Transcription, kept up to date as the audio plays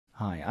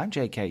Hi, I'm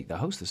JK, the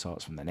host of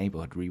sorts from the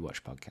Neighborhood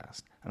Rewatch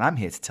podcast, and I'm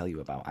here to tell you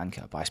about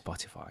Anchor by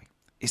Spotify.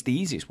 It's the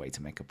easiest way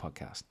to make a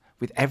podcast,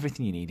 with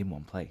everything you need in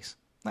one place.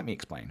 Let me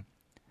explain.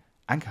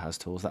 Anchor has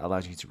tools that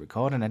allows you to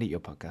record and edit your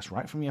podcast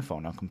right from your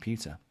phone or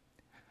computer.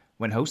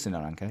 When hosting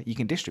on Anchor, you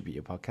can distribute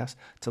your podcast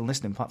to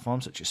listening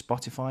platforms such as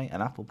Spotify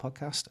and Apple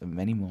Podcasts and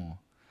many more.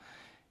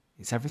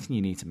 It's everything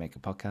you need to make a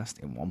podcast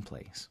in one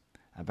place.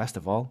 And best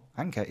of all,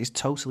 Anchor is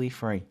totally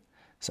free.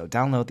 So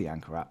download the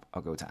Anchor app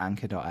or go to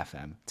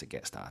anchor.fm to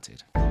get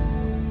started. I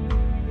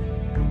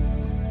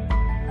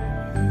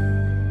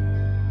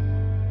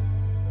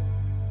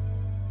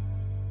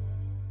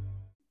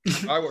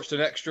watched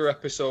an extra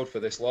episode for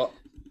this lot.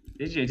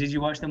 Did you? Did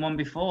you watch the one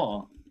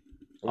before?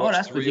 I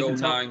watched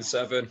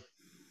 3097.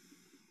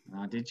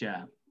 Oh, did you?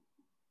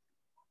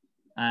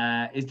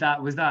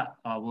 Was that?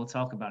 Oh, we'll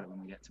talk about it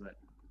when we get to it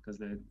because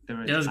there is.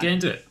 Yeah, let's get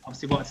into it.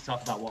 Obviously, wanted to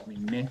talk about what we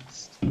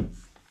missed.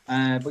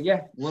 But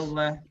yeah,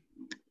 we'll.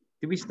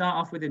 Did we start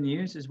off with the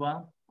news as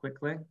well,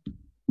 quickly?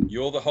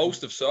 You're the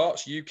host of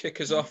sorts. You kick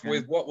us off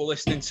with what we're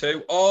listening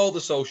to, all the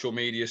social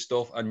media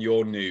stuff, and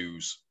your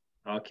news.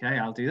 Okay,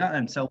 I'll do that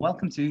then. So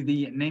welcome to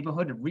the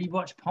Neighborhood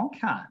Rewatch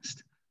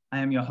podcast. I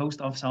am your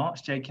host of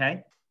sorts,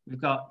 JK.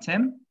 We've got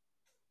Tim.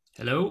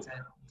 Hello. Say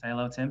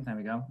hello, Tim. There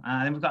we go.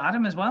 And then we've got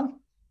Adam as well.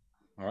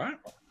 All right.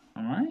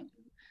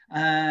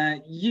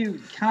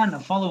 You can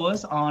follow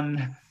us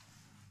on...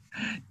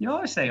 You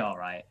always say all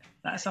right.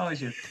 That's your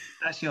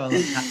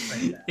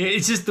catchphrase there.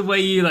 It's just the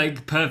way you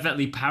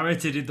perfectly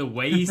parroted it, the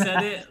way you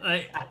said it.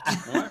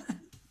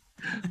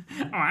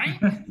 All right.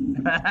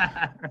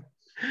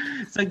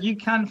 So you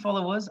can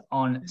follow us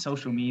on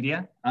social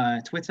media,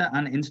 Twitter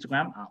and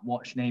Instagram at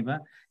Watch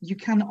Neighbor. You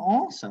can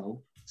also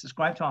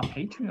subscribe to our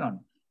Patreon,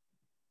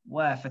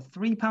 where for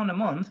 £3 a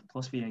month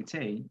plus VAT,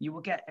 you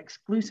will get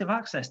exclusive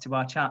access to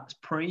our chats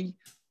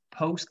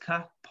post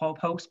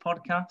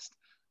podcast.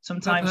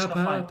 Sometimes stuff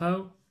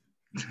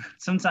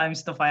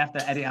I have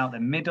to edit out the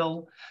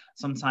middle.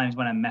 Sometimes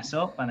when I mess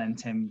up and then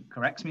Tim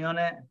corrects me on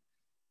it.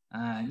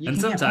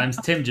 And sometimes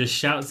Tim just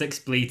shouts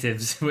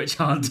expletives which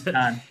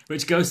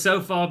go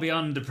so far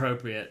beyond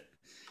appropriate.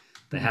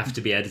 They have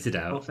to be edited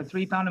out. But for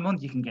 £3 a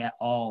month, you can get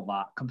all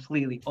that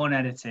completely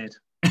unedited.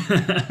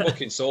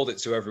 Fucking sold it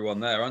to everyone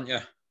there, aren't you?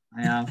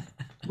 I have.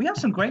 We have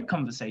some great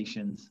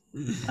conversations.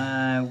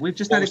 We've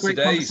just had a great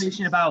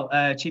conversation about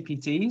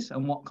ChatGPTs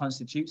and what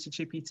constitutes a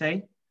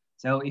GPT.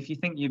 So if you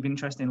think you'd be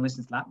interested in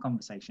listening to that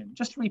conversation,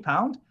 just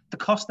 £3, the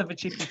cost of a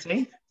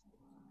GPT.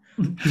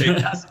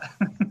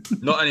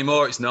 Not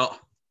anymore, it's not.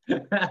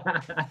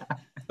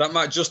 That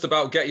might just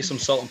about get you some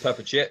salt and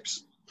pepper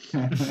chips.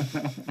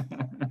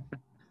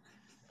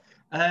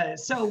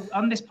 So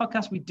on this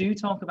podcast, we do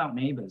talk about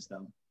neighbours,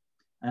 though,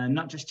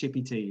 not just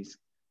GPTs.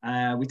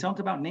 We talk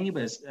about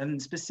neighbours,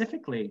 and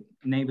specifically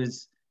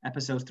neighbours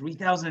episodes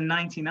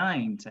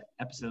 3099 to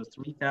episodes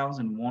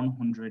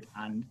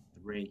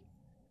 3103.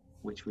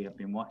 Which we have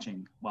been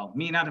watching. Well,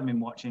 me and Adam have been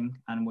watching,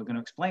 and we're going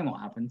to explain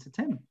what happened to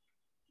Tim.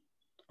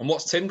 And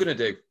what's Tim going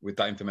to do with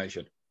that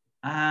information?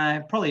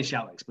 Probably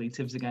shout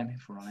expletives again,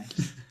 if we're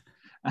honest.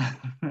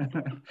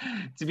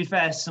 To be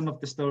fair, some of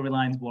the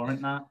storylines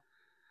warrant that.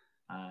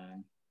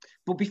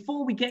 But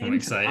before we get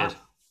into that,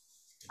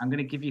 I'm going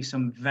to give you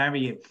some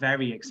very,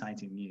 very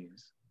exciting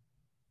news.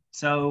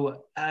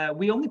 So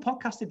we only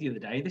podcasted the other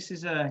day. This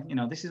is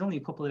only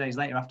a couple of days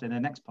later after the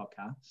last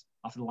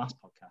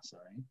podcast,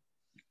 sorry.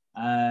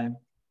 And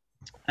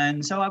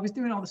so I was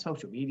doing all the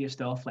social media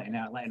stuff, letting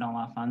all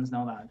our fans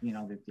know that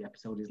the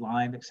episode is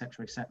live,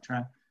 etc.,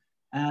 etc.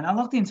 And I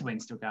logged into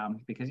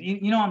Instagram because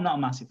I'm not a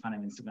massive fan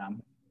of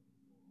Instagram.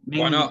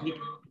 Why not?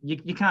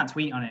 You can't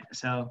tweet on it,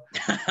 so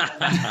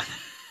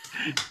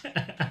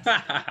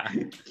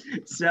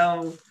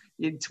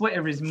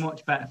Twitter is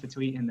much better for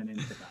tweeting than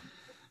Instagram,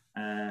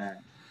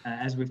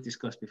 as we've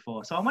discussed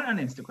before. So I went on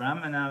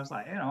Instagram and I was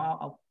like,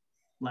 I'll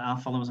let our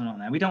followers know on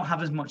there. We don't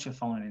have as much of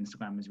following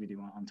Instagram as we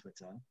do on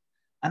Twitter.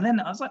 And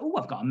then I was like,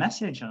 I've got a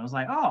message. And I was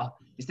like,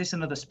 is this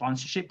another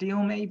sponsorship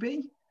deal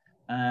maybe?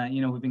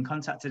 We've been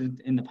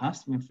contacted in the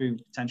past through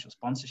potential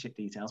sponsorship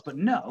details. But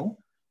no,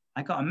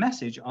 I got a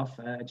message off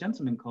a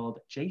gentleman called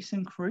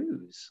Jason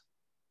Cruz.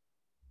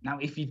 Now,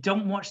 if you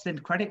don't watch the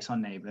credits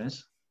on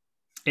Neighbours...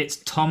 It's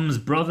Tom's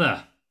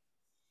brother.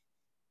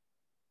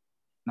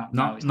 Not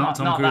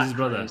Tom Cruise's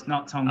brother. It's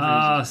not Tom Cruise.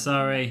 Oh,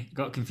 sorry.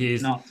 Got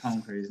confused. Not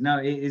Tom Cruise. No,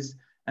 it is...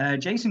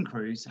 Jason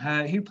Cruz,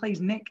 who plays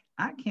Nick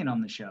Atkin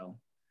on the show.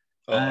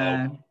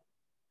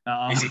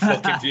 Is he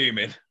fucking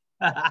fuming?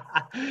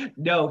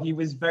 No, he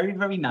was very,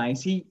 very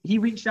nice. He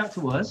reached out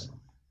to us.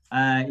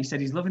 He said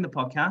he's loving the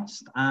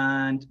podcast,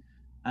 and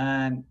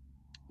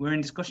we're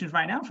in discussions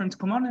right now for him to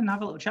come on and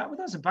have a little chat with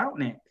us about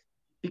Nick.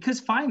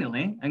 Because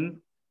finally, and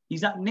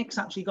Nick's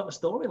actually got a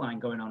storyline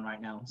going on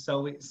right now.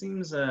 So it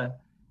seems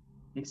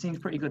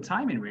pretty good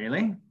timing,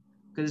 really,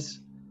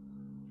 because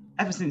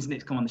ever since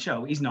Nick's come on the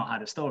show, he's not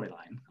had a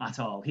storyline at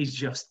all. He's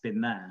just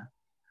been there.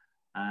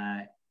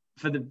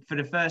 For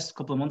the first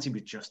couple of months, he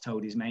was just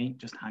Toadie's mate,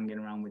 just hanging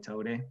around with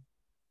Toadie.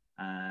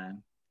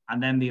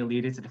 And then they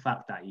alluded to the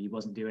fact that he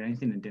wasn't doing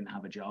anything and didn't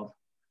have a job.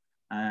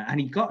 And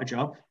he got a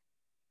job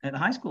at the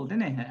high school,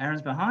 didn't he? At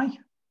Erinsborough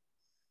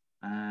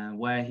High,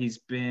 where he's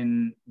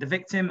been the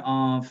victim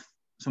of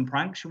some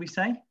pranks, shall we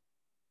say.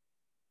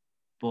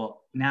 But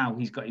now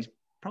he's got his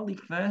probably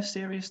first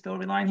serious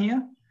storyline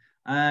here.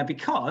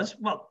 Because,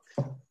 well,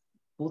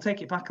 we'll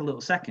take it back a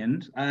little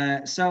second.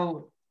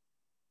 So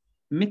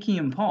Mickey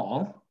and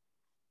Paul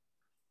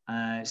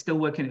still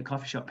working at the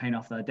coffee shop, paying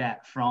off their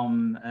debt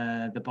from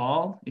the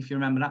ball. If you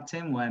remember that,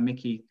 Tim, where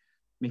Mickey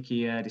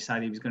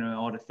decided he was going to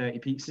order 30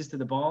 pizzas to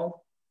the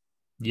ball.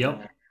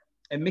 Yep.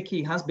 And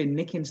Mickey has been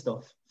nicking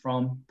stuff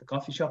from the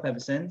coffee shop ever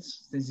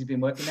since he's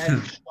been working there.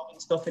 He's shoving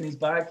stuff in his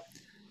bag.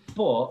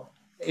 But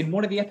in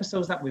one of the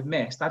episodes that we've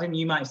missed, Adam,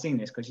 you might have seen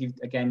this because you've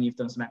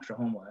done some extra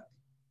homework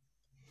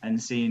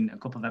and seen a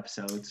couple of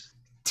episodes.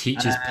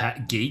 Teacher's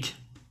pet geek.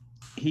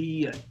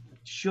 He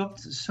shoved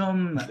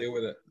some. Deal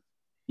with it.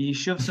 He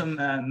shoved some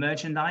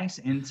merchandise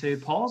into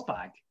Paul's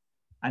bag,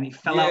 and it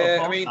fell out of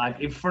Paul's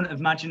bag in front of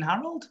Madge and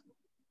Harold.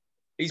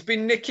 He's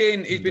been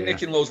nicking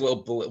loads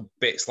of little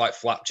bits like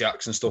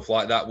flapjacks and stuff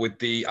like that with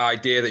the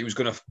idea that he was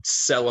going to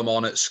sell them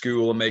on at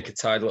school and make a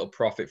tidy little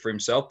profit for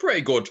himself.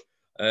 Pretty good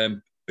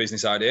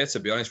business idea, to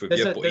be honest with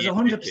you. There's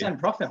 100%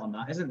 profit on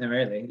that, isn't there,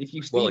 really? If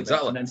you steal it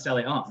and then sell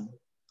it on.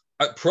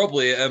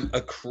 Probably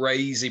a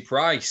crazy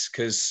price,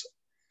 because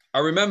I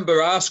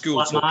remember our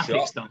school tuck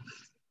shop, stuff.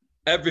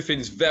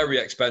 Everything's very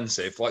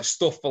expensive. Like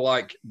stuff for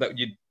like that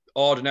you'd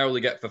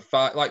ordinarily get for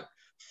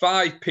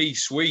 5p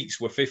sweets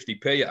were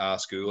 50p at our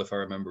school, if I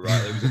remember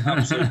right. It was an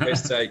absolute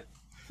piss take.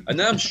 And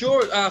then I'm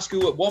sure at our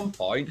school at one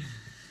point,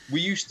 we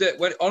used to,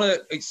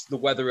 the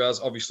weather has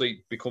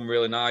obviously become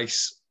really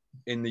nice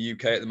in the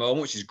UK at the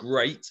moment, which is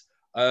great.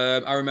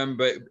 I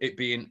remember it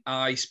being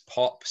ice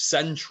pop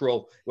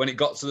central. When it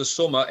got to the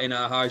summer in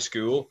our high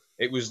school,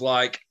 it was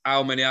like,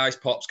 how many ice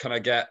pops can I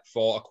get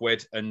for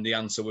 £1? And the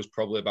answer was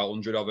probably about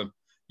 100 of them.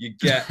 You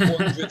get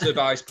hundreds of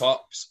ice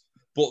pops.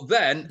 But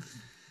then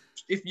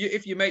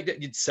if you made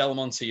it, you'd sell them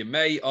on to your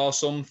mate or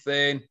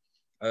something.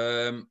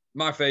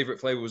 My favourite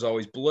flavour was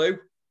always blue.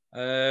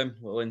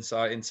 Little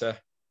insight into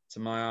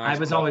my ice. I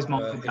was always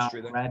more for dark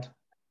red.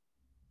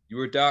 You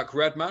were a dark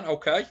red man?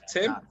 Okay.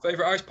 Tim,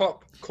 favourite ice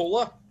pop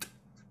colour?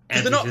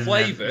 Because they're not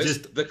flavours,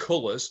 just the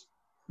colours.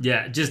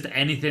 Yeah, just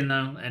anything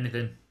though,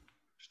 anything.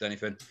 Just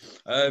anything.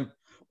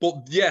 But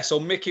yeah, so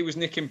Mickey was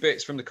nicking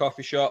bits from the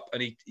coffee shop,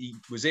 and he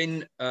was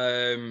in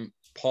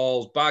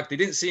Paul's bag. They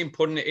didn't see him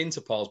putting it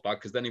into Paul's bag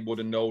because then he would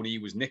have known he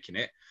was nicking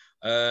it.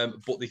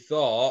 But they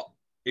thought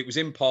it was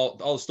in Paul.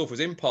 All the stuff was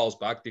in Paul's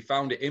bag. They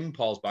found it in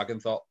Paul's bag and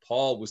thought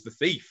Paul was the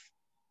thief.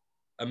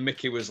 And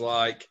Mickey was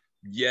like,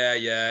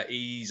 "Yeah,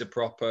 he's a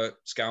proper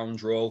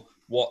scoundrel.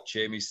 Watch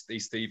him. He's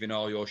thieving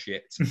all your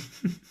shit."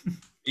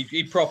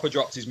 He proper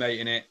dropped his mate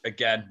in it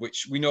again,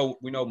 which we know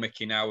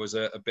Mickey now as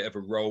a bit of a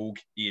rogue.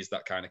 He is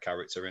that kind of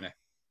character, isn't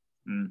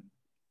he?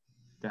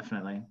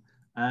 Definitely.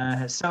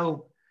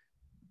 So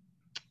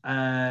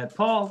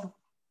Paul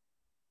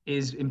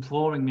is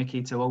imploring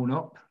Mickey to own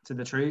up to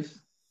the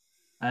truth,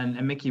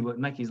 and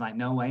Mickey's like,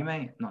 "No way,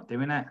 mate, not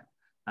doing it."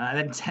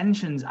 Then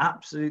tensions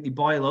absolutely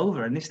boil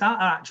over, and they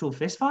start an actual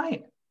fist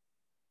fight.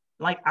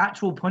 Like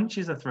actual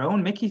punches are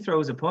thrown. Mickey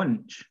throws a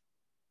punch.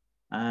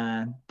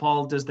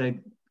 Paul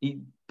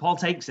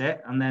takes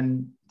it, and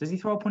then does he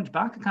throw a punch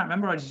back? I can't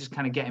remember. Or does he just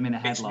kind of get him in a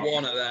headlock? It's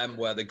one of them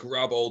where they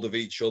grab hold of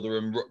each other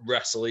and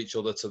wrestle each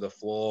other to the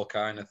floor,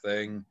 kind of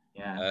thing.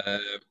 Yeah.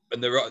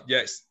 And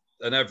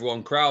and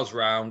everyone crowds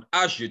round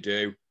as you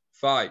do.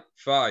 Fight.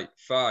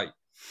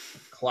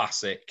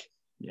 Classic.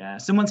 Yeah.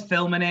 Someone's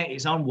filming it.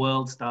 It's on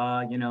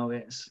WorldStar.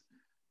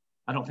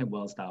 I don't think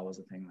WorldStar was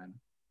a thing then.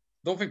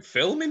 I don't think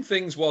filming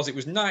things was. It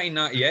was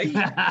 1998.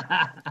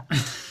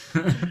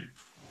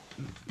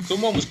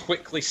 Someone was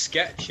quickly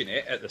sketching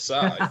it at the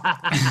side.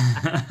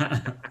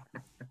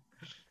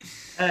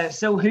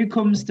 So who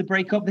comes to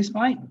break up this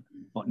fight?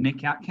 But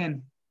Nick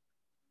Atkin.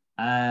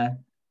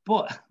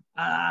 But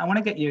I want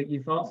to get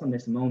your thoughts on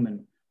this a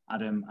moment,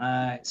 Adam.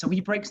 So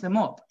he breaks them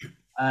up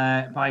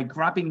by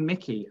grabbing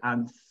Mickey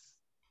and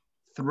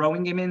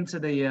throwing him into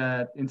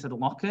the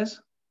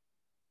lockers.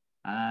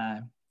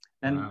 Then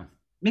wow.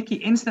 Mickey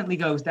instantly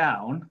goes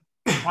down,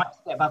 tries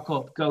to get back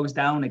up, goes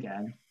down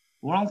again.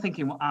 We're all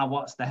thinking,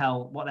 what the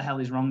hell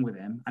is wrong with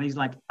him? And he's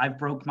like, I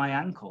broke my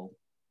ankle.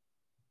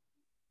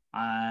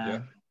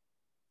 And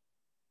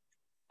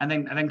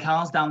then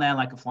Carl's down there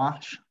like a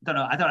flash.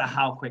 I don't know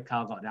how quick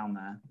Carl got down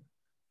there,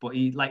 but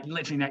he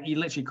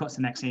literally cuts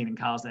the next scene and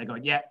Carl's there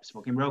going, "Yep, it's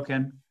fucking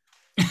broken."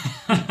 Do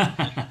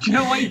you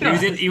know what he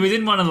does? He was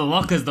in one of the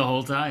lockers the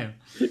whole time.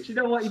 Do you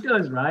know what he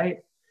does, right?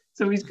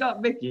 So he's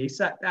got Mickey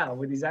sat down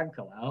with his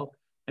ankle out,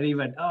 and he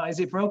went, "Oh, is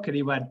it broken?"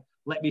 He went,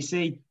 "Let me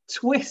see."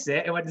 Twist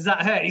it. He went, "Does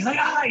that hurt?" He's like,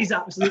 he's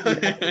absolutely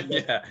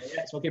yeah,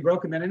 it's fucking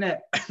broken then, isn't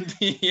it?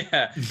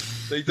 Yeah,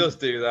 so he does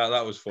do that.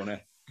 That was funny.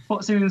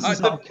 Puts him in some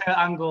sort of Kurt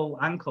Angle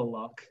ankle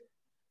lock.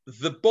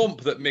 The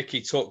bump that Mickey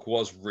took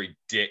was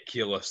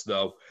ridiculous,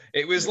 though.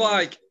 It was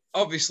like,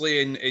 obviously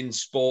in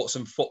sports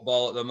and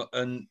football,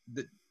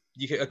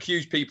 you can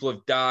accuse people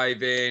of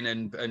diving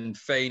and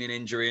feigning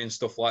injury and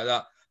stuff like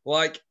that.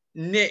 Like,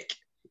 Nick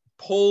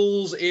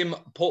pulls him,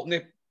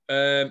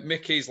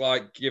 Mickey's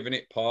like giving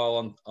it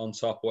Paul on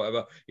top or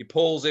whatever. He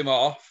pulls him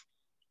off.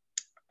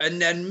 And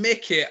then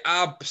Mickey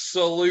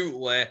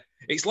absolutely,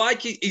 it's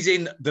like he's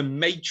in the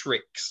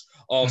Matrix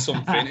or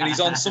something. And he's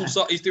on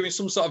he's doing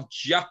some sort of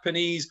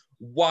Japanese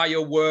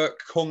wire work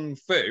kung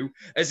fu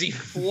as he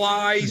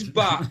flies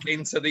back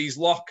into these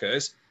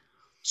lockers.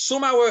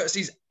 Somehow hurts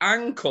his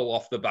ankle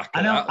off the back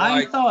of that.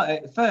 I thought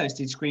at first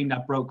he'd screamed, "I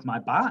broke my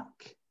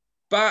back."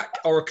 Back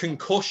or a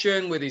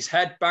concussion with his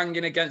head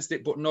banging against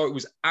it, but no, it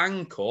was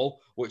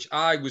ankle, which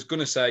I was going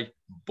to say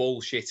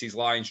bullshit, he's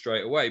lying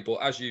straight away.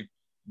 But as you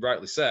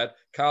rightly said,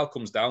 Carl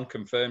comes down,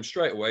 confirms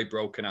straight away,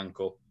 broken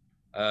ankle.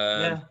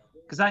 I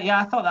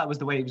thought that was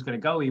the way he was going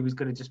to go. He was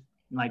going to just,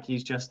 like,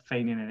 he's just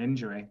feigning an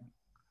injury.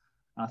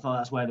 I thought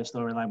that's where the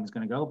storyline was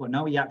going to go. But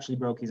no, he actually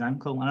broke his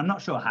ankle, and I'm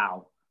not sure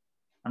how.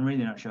 I'm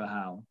really not sure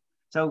how.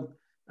 So,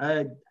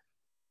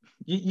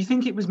 you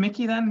think it was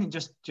Mickey then?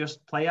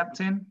 Just play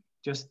acting?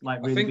 Just like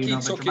really I think he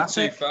took it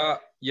too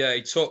far. Yeah,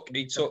 he took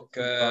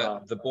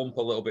the bump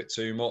a little bit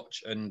too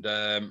much, and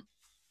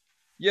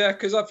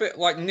because I feel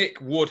like Nick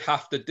would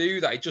have to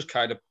do that. He just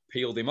kind of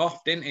peeled him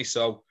off, didn't he?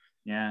 So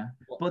yeah,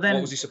 but then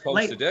what was he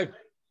supposed to do?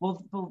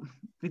 Well,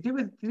 they do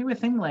a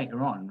thing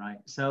later on, right?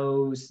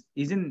 So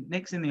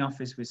Nick's in the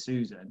office with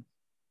Susan,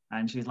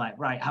 and she's like,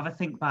 right, have a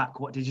think back.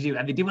 What did you do?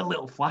 And they do a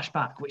little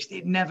flashback, which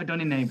they'd never done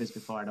in Neighbours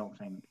before, I don't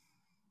think.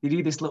 They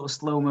do this little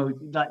slow-mo,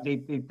 like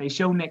they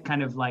show Nick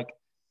kind of like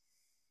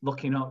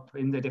looking up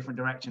in the different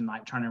direction,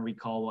 like trying to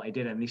recall what he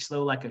did, and they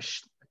show like a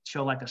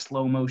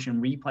slow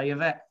motion replay of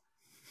it,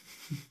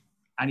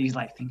 and he's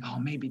like, think, oh,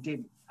 maybe he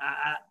did.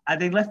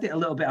 They left it a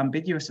little bit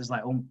ambiguous as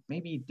like, oh,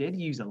 maybe he did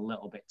use a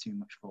little bit too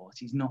much force.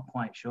 He's not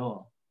quite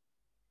sure.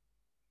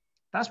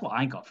 That's what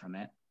I got from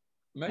it.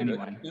 Maybe.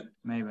 Anyway,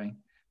 maybe.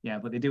 Yeah,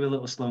 but they do a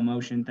little slow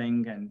motion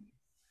thing, and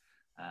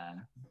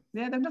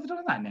they've never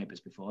done that in Neighbours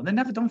before. They've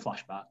never done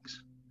flashbacks.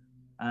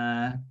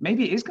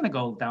 Maybe it is going to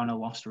go down a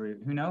lost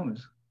route. Who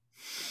knows?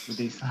 With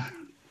these.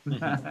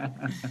 Oh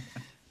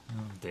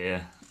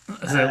dear.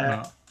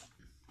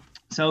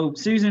 So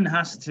Susan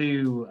has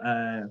to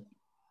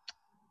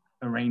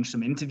arrange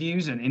some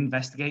interviews and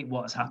investigate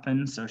what's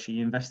happened. So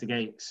she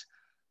investigates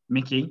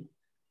Mickey,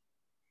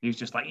 who's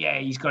just like, yeah,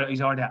 he's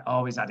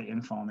always had it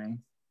in for me.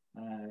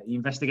 He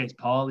investigates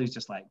Paul, who's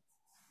just like,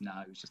 no,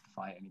 it was just a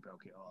fight and he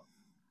broke it up.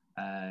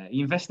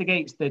 He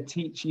investigates the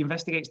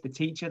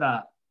teacher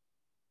that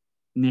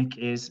Nick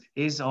is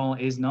or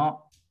is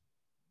not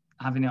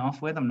having it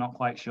off with. I'm not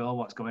quite sure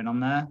what's going on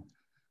there.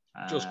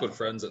 Just good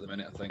friends at the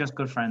minute, I think. Just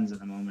good friends at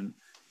the moment.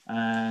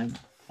 And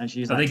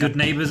she's Are they good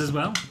neighbours as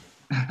well?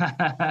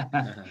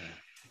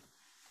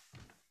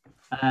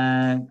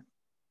 And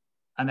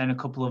then a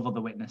couple of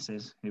other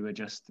witnesses who were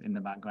just in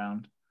the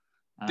background.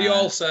 They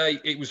all say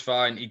it was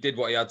fine. He did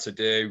what he had to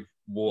do.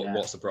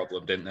 What's the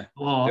problem, didn't they?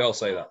 They all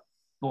say that.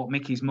 But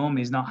Mickey's mum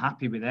is not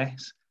happy with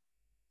this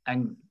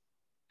and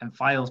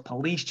files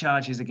police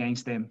charges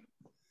against him.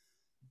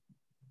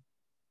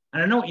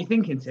 And I know what you're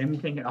thinking, Tim.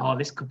 You're thinking, oh,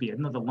 this could be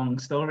another long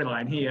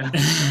storyline here.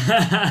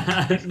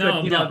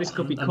 This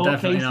could be court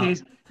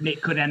cases.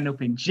 Nick could end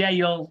up in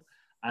jail.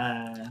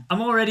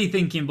 I'm already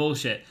thinking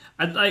bullshit.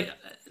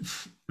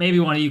 Maybe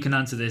one of you can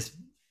answer this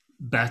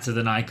better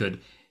than I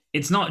could.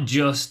 It's not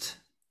just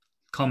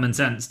common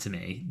sense to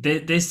me.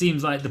 This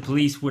seems like the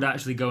police would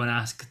actually go and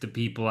ask the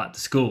people at the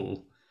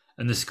school,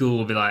 and the school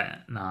will be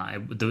like, nah,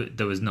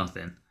 there was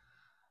nothing.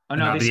 Oh,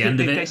 no,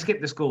 they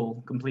skipped the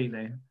school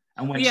completely.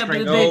 And went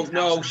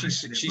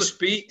straight she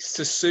speaks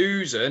to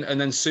Susan,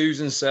 and then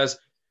Susan said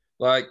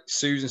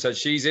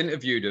she's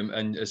interviewed him,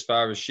 and as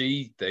far as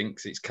she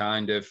thinks, it's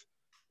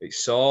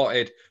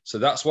sorted. So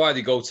that's why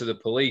they go to the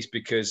police,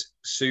 because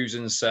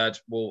Susan said,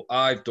 well,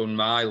 I've done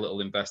my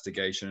little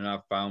investigation and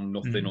I've found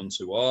nothing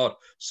untoward.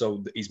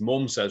 So his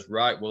mum says,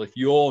 right, well, if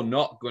you're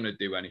not going to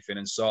do anything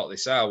and sort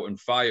this out and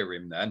fire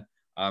him, then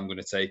I'm going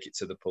to take it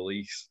to the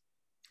police.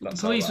 The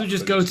police would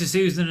just go to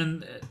Susan,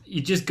 and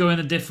you just go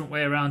in a different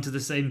way around to the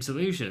same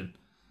solution.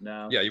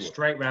 No, yeah, you would.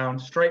 Straight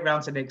round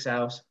to Nick's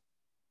house.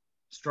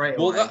 Straight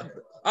away. Well,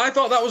 I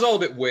thought that was all a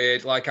bit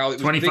weird, like how it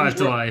was 25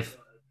 to life.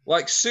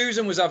 Like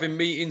Susan was having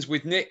meetings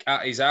with Nick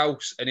at his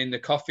house and in the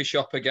coffee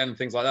shop again, and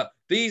things like that.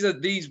 These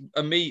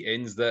are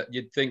meetings that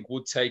you'd think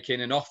would take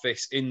in an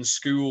office in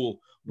school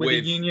with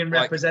a union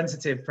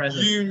representative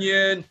present.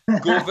 Union,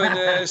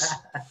 governors.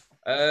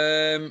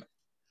 That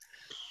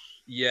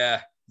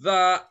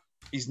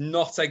is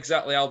not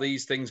exactly how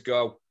these things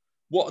go.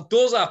 What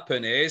does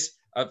happen is,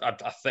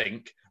 I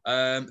think,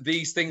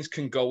 these things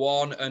can go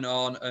on and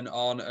on and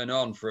on and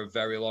on for a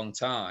very long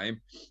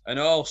time. And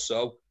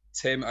also,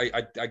 Tim,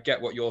 I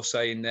get what you're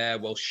saying there.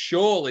 Well,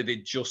 surely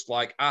they'd just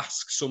like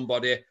ask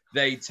somebody,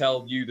 they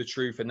tell you the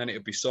truth, and then it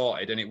would be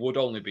sorted, and it would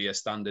only be a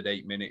standard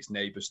 8 minutes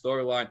neighbour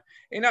storyline.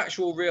 In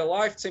actual real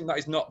life, Tim, that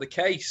is not the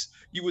case.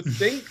 You would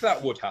think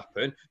that would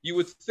happen. You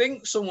would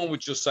think someone would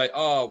just say,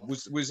 oh,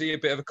 was he a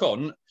bit of a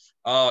cunt?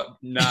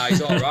 Nah,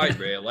 he's all right,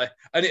 really.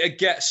 And it'd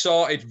get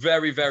sorted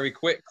very, very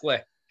quickly.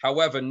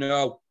 However,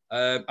 no.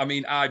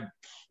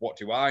 What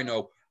do I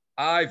know?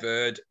 I've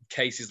heard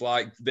cases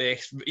like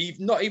this,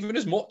 not even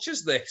as much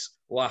as this,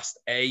 last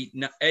 8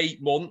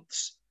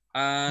 months,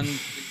 and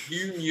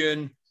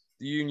the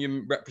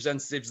union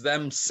representatives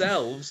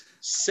themselves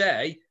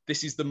say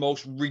this is the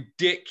most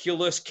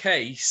ridiculous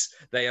case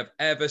they have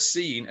ever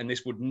seen, and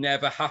this would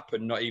never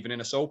happen, not even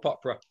in a soap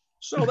opera.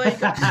 So there you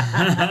go.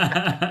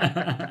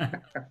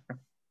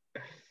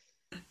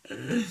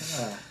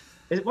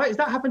 Has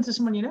that happened to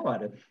someone you know,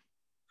 Adam?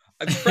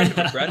 A friend of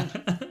a friend.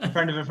 A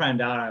friend of a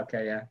friend. Oh,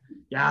 okay, yeah.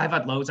 Yeah, I've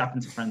had loads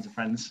happen to friends of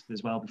friends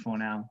as well before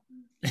now,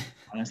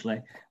 honestly.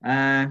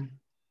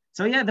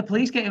 So, yeah, the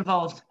police get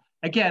involved.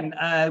 Again,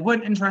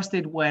 weren't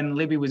interested when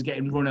Libby was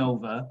getting run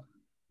over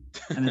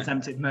and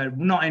attempted murder.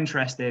 Not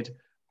interested,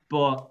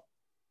 but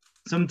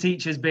some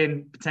teacher's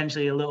been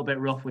potentially a little bit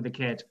rough with the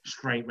kid.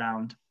 Straight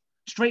round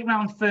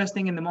first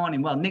thing in the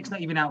morning. Well, Nick's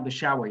not even out of the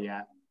shower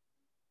yet.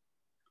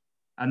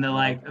 And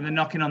they're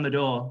knocking on the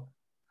door.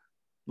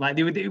 Like,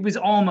 it was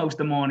almost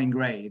a morning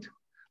grade.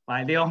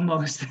 Like, they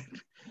almost...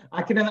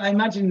 I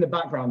imagine in the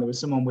background there was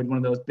someone with one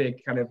of those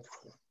big kind of...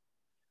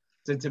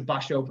 to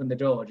bash open the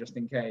door just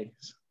in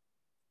case.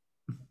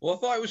 Well, I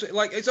thought it was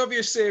like, it's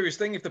obviously a serious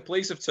thing if the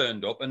police have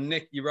turned up and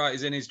Nick, you're right,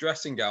 is in his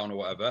dressing gown or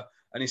whatever.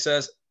 And he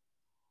says,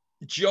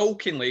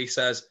 jokingly,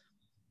 do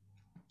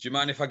you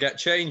mind if I get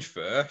changed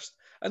first?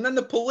 And then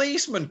the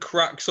policeman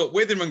cracks up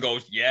with him and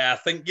goes, yeah, I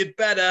think you'd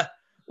better.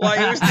 Like,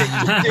 it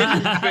just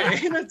didn't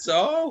fit in at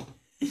all.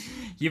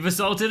 You've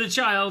assaulted a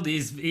child.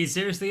 He's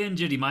seriously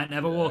injured. He might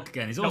never walk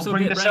again. He's also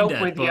bring a bit the brain soap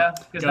dead, with but you,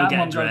 because that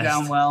won't go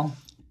down well.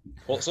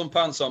 Put some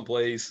pants on,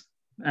 please.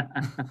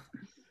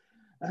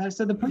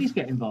 So the police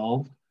get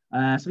involved.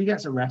 So he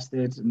gets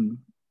arrested and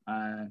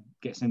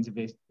gets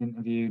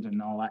interviewed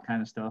and all that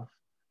kind of stuff.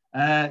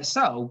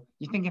 So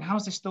you're thinking,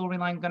 how's this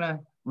storyline going to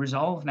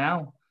resolve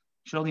now?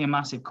 Surely a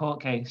massive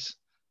court case.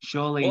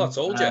 Surely. Well, I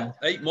told you,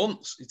 8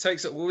 months. It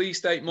takes at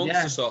least 8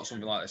 months to sort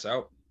something like this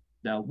out.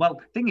 No. Well,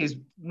 thing is,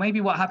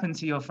 maybe what happened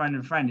to your friend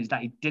is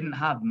that he didn't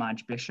have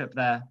Madge Bishop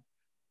there,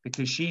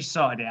 because she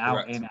sorted it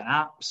out in an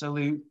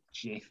absolute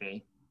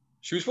jiffy.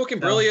 She was fucking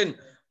brilliant.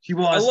 She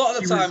was. A lot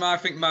of the time, I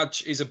think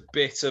Madge is a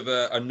bit of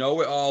a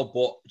know-it-all,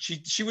 but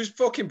she was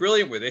fucking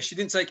brilliant with this. She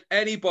didn't take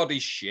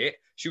anybody's shit.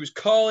 She was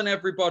calling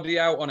everybody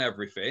out on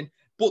everything,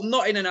 but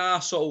not in an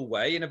arsehole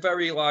way, in a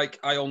very, like,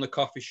 I own the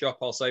coffee shop,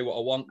 I'll say what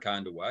I want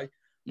kind of way.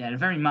 Yeah, in a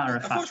very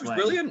matter-of-fact way. I thought she was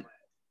brilliant.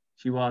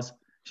 She was.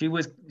 She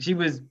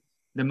was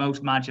the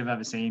most Madge I've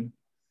ever seen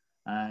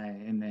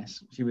in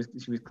this. She was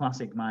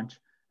classic Madge.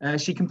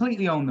 She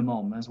completely owned the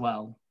mum as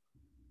well,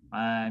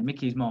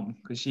 Mickey's mum,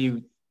 because she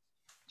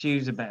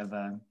was a bit of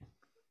a.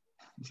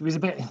 She was a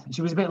bit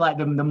like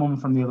the mum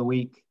from the other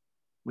week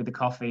with the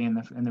coffee and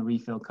the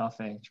refill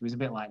coffee. She was a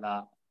bit like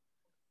that.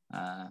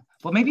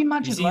 But maybe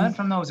Madge has learned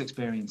from those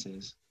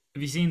experiences.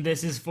 Have you seen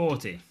This Is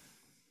 40?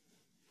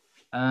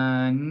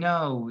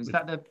 No. Is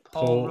that the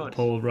Paul Rudd?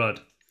 Paul Rudd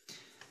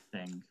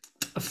thing?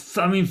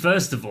 I mean,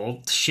 first of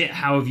all, shit,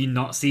 how have you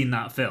not seen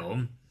that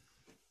film?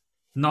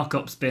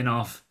 Knock-up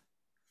spin-off,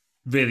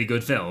 really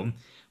good film.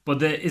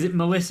 But is it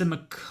Melissa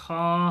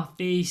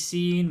McCarthy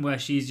scene where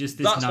she's just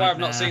this That's nightmare? why I've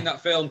not seen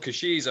that film, because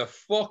she's a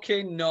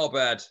fucking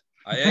knobhead.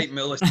 I hate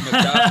Melissa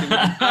McCarthy with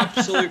an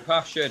absolute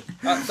passion.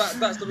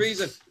 That's the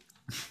reason.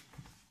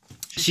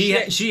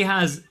 She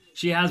has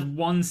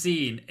one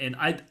scene in...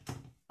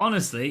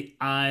 Honestly,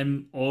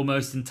 I'm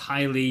almost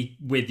entirely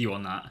with you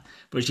on that.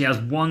 But she has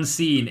one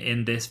scene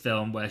in this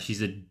film where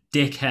she's a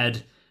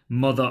dickhead,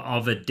 mother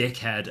of a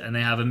dickhead, and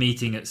they have a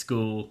meeting at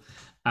school,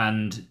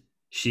 and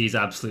she's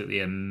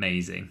absolutely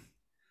amazing.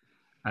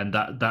 And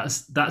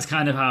that's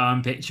kind of how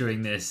I'm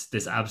picturing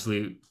this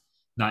absolute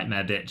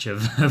nightmare bitch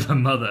of a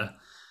mother.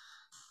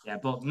 Yeah,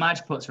 but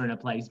Madge puts her in a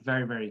place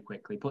very, very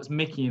quickly. Puts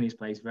Mickey in his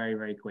place very,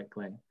 very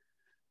quickly.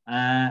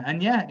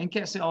 And yeah, it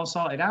gets it all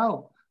sorted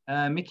out.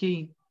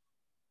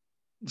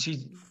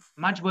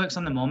 Madge works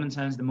on the mum and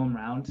turns the mum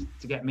round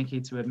to get Mickey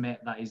to admit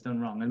that he's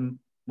done wrong. And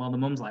well, the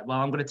mum's like, well,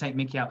 I'm going to take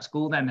Mickey out of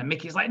school then. And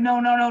Mickey's like,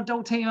 no,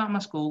 don't take him out of my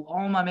school.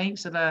 All my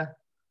mates are there.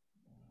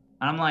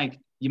 And I'm like,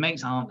 your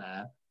mates aren't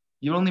there.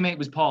 Your only mate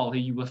was Paul, who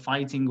you were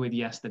fighting with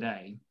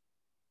yesterday.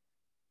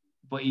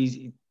 But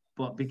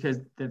because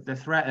the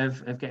threat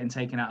of getting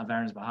taken out of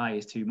Erin's Bahai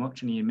is too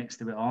much, and he admits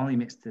to it all. He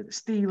admits to the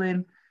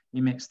stealing. He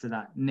admits to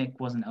that Nick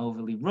wasn't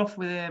overly rough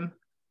with him.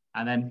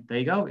 And then there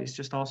you go. It's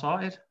just all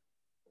sorted.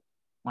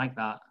 Like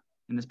that,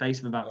 in the space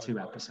of about 2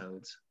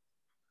 episodes.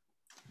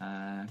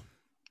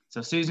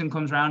 So Susan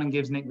comes round and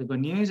gives Nick the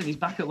good news, and he's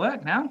back at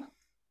work now.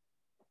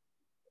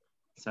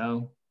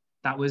 So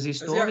that was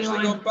his storyline. Has he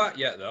actually gone back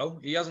yet,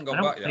 though? He hasn't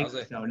gone back yet, has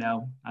he? So,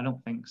 no, I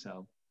don't think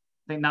so.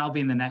 I think that'll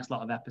be in the next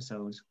lot of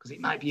episodes, because it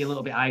might be a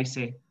little bit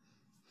icy.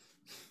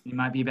 It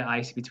might be a bit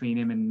icy between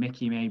him and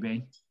Mickey,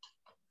 maybe.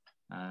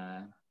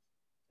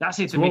 That's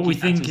it for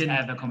Mickey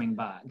ever coming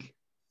back.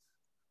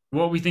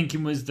 What are we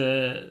thinking was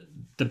the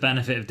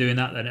benefit of doing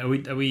that then? Are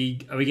we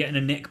getting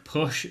a Nick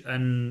push,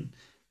 and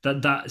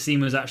that scene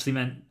was actually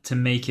meant to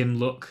make him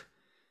look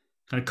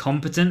kind of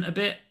competent a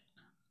bit?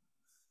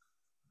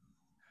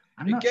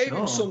 It gave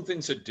him something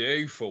to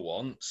do for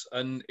once,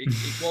 and it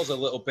was a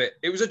little bit.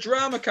 It was a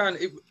drama kind.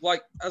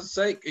 Like as I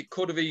say, it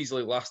could have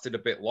easily lasted a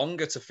bit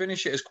longer. To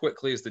finish it as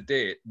quickly as they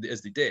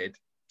did,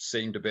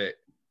 seemed a bit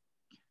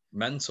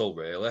mental,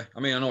 really. I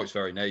mean, I know it's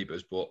very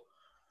Neighbours, but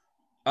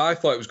I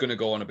thought it was going to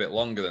go on a bit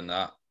longer than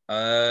that.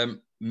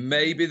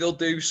 Maybe they'll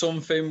do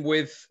something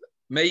with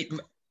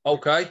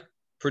okay,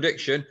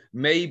 prediction.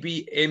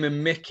 Maybe him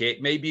and Mickey.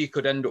 Maybe he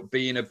could end up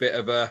being a bit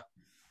of a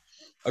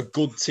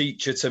good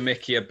teacher to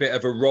Mickey, a bit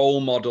of a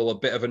role model, a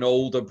bit of an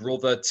older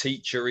brother,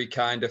 teachery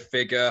kind of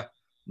figure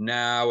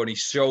now, and he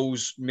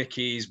shows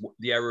Mickey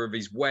the error of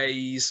his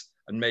ways,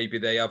 and maybe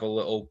they have a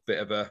little bit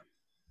of a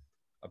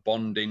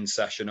bonding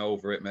session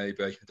over it,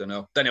 maybe. I don't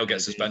know. Then he'll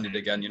get suspended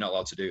again. You're not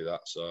allowed to do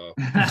that, so.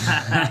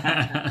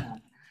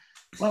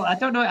 Well, I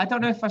don't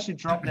know if I should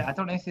drop it. I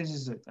don't know if this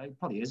is it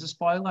probably is a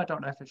spoiler. I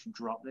don't know if I should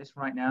drop this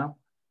right now,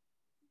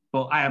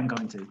 but I am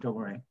going to. Don't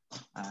worry.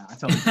 I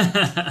told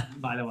you,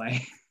 by the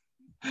way.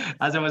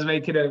 As I was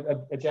making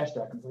a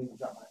gesture, I completely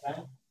dropped my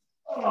pen.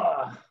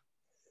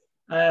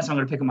 So I'm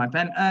going to pick up my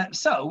pen.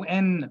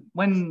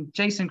 When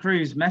Jason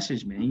Cruz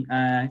messaged me,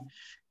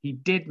 he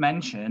did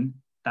mention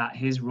that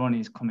his run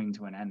is coming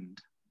to an end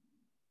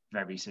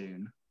very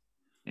soon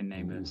in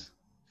Neighbours.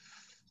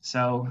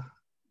 So,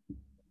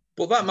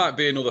 but that might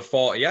be another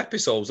 40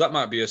 episodes. That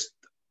might be. Do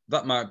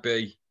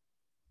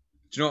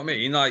you know what I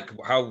mean? Like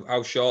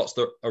how short's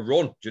a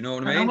run? Do you know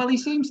what I mean? Well, he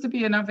seems to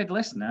be an avid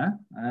listener.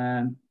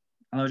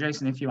 Hello,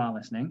 Jason, if you are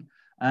listening.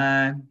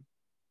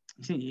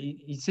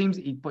 He seems,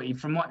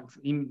 from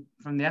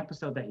the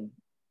episode that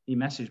he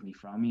messaged me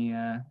from,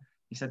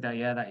 he said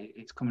that that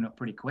it's coming up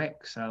pretty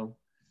quick. So,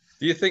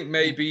 do you think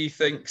maybe he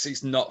thinks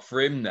it's not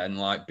for him then,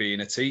 like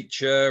being a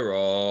teacher,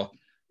 or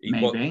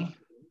maybe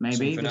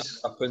something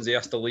else happens, he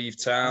has to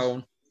leave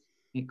town?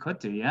 He could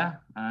do, yeah.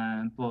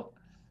 But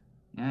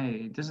yeah,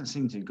 it doesn't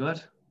seem too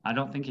good. I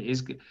don't think it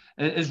is good.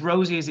 As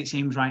rosy as it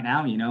seems right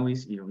now,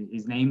 his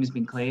name has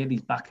been cleared.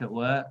 He's back at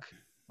work,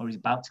 or he's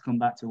about to come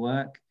back to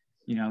work.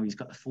 He's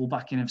got the full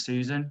backing of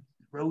Susan.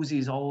 Rosy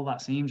is all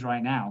that seems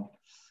right now.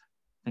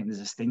 I think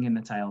there's a sting in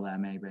the tail there,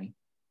 maybe.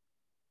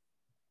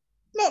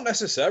 Not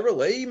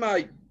necessarily. He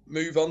might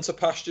move on to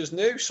pastures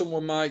new.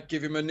 Someone might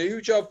give him a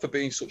new job for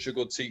being such a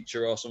good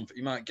teacher or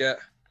something.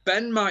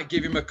 Ben might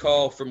give him a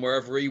call from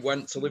wherever he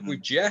went to live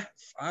with Jeff.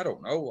 I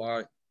don't know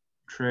why.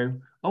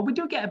 True. Oh, we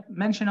do get a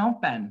mention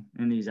of Ben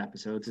in these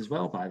episodes as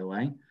well, by the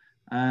way.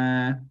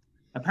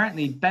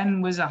 Apparently,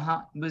 Ben was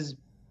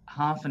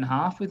half and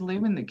half with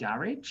Lou in the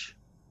garage,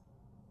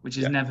 which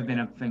has never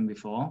been a thing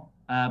before.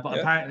 But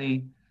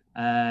apparently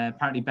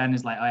Ben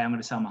is like, I'm going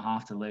to sell my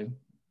half to Lou.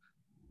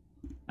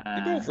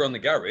 They both run the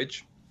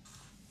garage.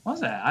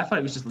 Was it? I thought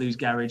it was just Lou's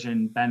garage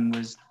and Ben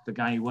was the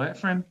guy who worked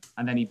for him.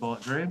 And then he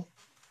bought Drew.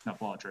 Not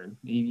bought Drew.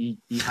 He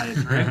hired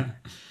Drew.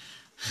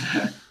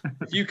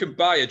 If you can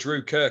buy a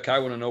Drew Kirk, I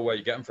want to know where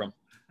you get him from.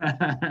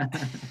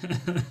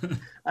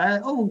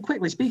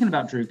 Quickly, speaking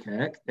about Drew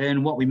Kirk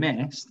and what we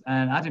missed,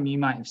 and Adam, you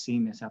might have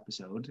seen this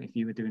episode if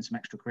you were doing some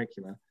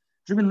extracurricular.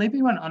 Drew and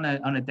Libby went on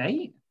a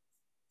date.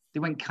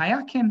 They went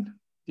kayaking.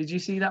 Did you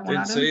see that one,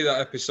 Didn't Adam? see that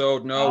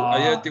episode, no.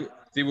 I heard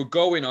they were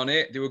going on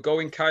it. They were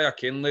going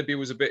kayaking. Libby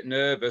was a bit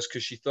nervous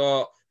because she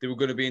thought they were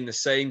going to be in the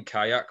same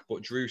kayak,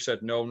 but Drew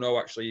said, no,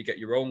 actually, you get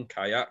your own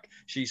kayak.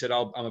 She said,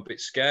 I'm a bit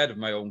scared of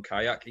my own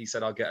kayak. He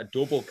said, I'll get a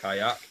double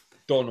kayak.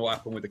 Don't know what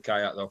happened with the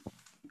kayak, though.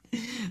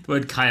 The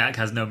word kayak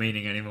has no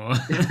meaning anymore.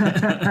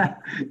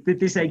 Did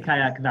they say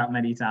kayak that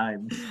many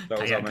times?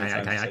 That was how many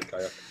times they said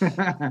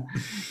kayak.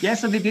 Yeah,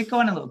 so they did go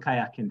on a little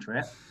kayaking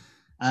trip.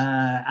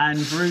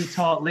 And Drew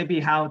taught Libby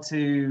how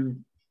to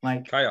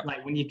kayak.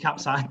 Like when you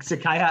capsize to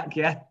kayak,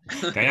 yeah.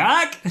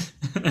 Kayak.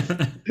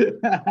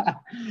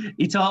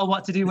 He taught her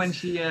what to do when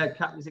she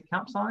is it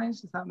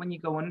capsize? Is that when you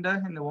go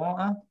under in the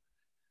water?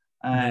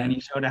 And he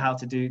showed her how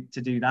to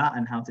do that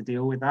and how to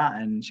deal with that,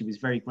 and she was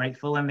very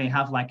grateful. And they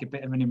have like a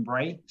bit of an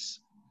embrace,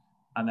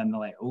 and then they're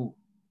like, "Oh,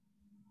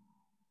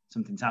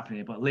 something's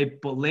happening." But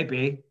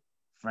Libby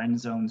friend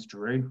zones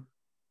Drew.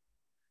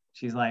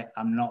 She's like,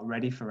 "I'm not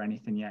ready for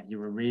anything yet.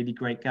 You're a really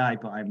great guy,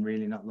 but I'm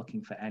really not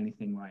looking for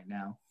anything right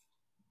now."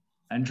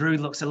 And Drew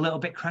looks a little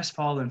bit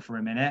crestfallen for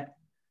a minute,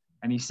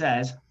 and he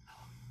says,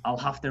 "I'll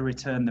have to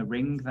return the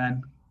ring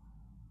then."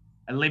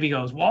 And Libby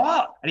goes,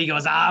 "What?" And he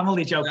goes, "I'm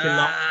only joking."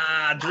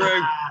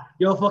 Drew.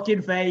 Your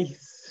fucking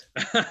face.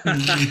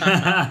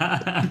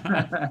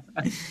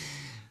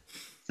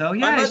 So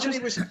yeah,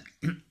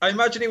 I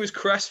imagine he was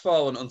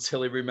crestfallen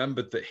until he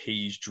remembered that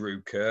he's Drew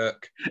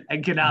Kirk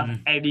and can have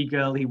any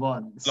girl he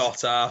wants.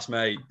 Not ass,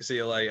 mate. See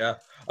you later.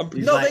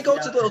 They go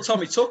to Little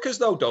Tommy Tucker's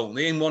though, don't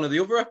they? In one of the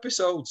other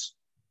episodes,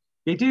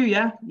 they do.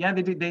 Yeah,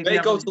 they do. They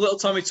go to Little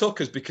Tommy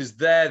Tucker's because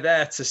they're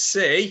there to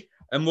see,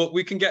 and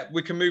we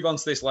can move on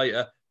to this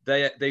later.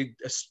 They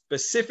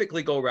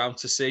specifically go around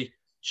to see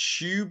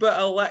Tuba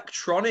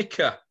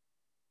Electronica.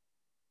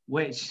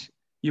 Which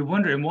you're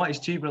wondering, what is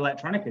Tuba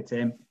Electronica,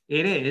 Tim?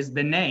 It is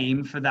the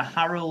name for the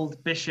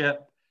Harold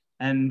Bishop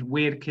and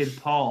Weird Kid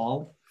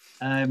Paul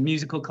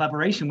musical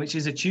collaboration, which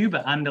is a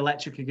tuba and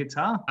electric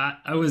guitar.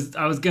 I was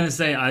going to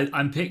say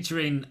I'm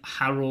picturing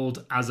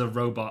Harold as a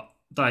robot.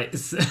 Like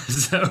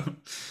so.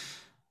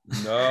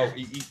 No,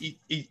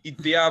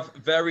 they have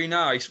very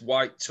nice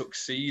white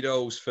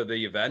tuxedos for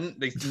the event.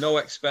 There's no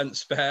expense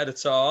spared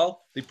at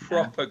all. They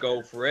proper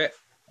go for it.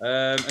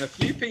 And a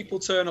few people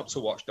turn up to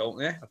watch, don't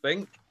they? I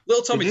think.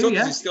 Little Tommy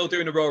Tuckers is still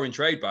doing a roaring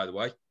trade, by the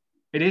way.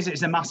 It is.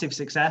 It's a massive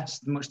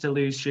success, much to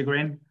Lou's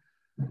chagrin.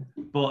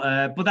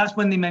 But that's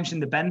when they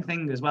mentioned the Ben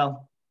thing as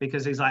well,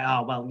 because he's like,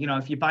 oh, well,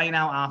 if you're buying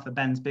out half of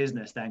Ben's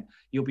business, then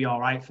you'll be all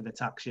right for the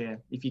tax year.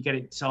 If you get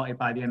it sorted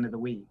by the end of the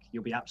week,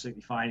 you'll be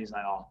absolutely fine. He's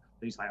like, oh,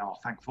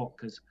 thank fuck,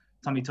 because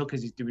Tommy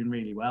Tuckers is doing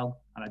really well,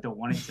 and I don't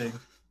want it to.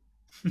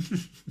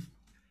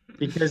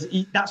 Because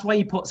that's why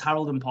he puts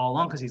Harold and Paul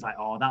on, because he's like,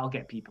 oh, that'll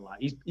get people out.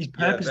 He's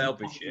purposely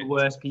putting the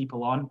worst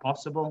people on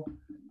possible,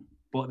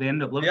 but they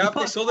end up loving. Yeah,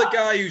 this other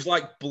guy who's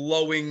like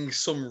blowing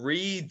some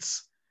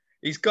reeds.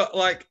 He's got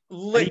like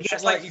literally, he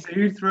gets like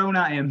food thrown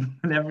at him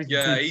and everything.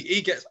 Yeah,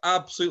 he gets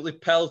absolutely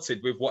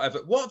pelted with whatever.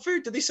 What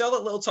food did they sell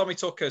at Little Tommy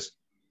Tuckers?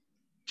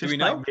 Do we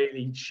know?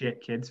 Really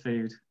shit kids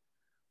food,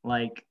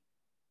 like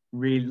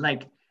really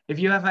like if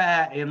you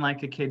ever in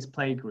like a kids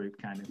play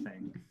group kind of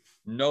thing.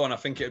 No, and I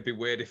think it'd be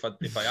weird if I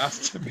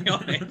asked, to be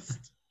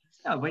honest.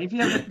 No, but if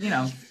you ever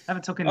ever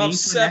took a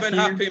niece, 7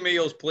 Happy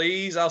Meals,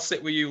 please. I'll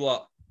sit with you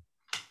lot.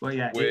 Well,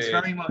 yeah, weird. it's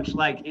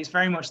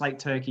very much like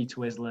turkey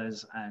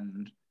Twizzlers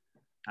and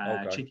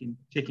chicken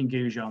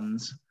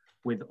goujons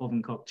with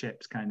oven cooked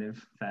chips, kind of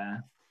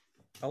fare.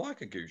 I like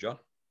a goujon.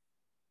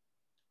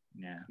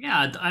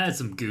 Yeah, I had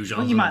some goujons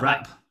on a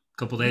wrap a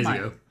couple days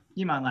ago.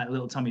 You might like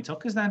Little Tommy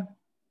Tuckers then.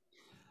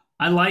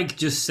 I like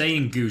just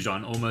saying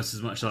goujon almost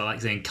as much as I like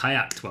saying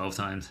kayak 12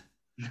 times.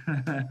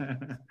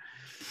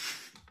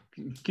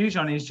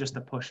 Goujon is just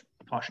a posh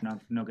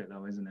nugget,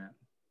 though, isn't it?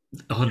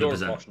 100%. You're a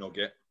posh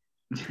nugget.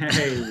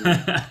 Hey.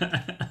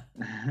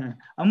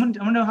 I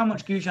wonder how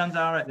much goujons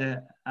are at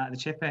the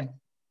chippy.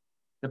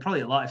 They're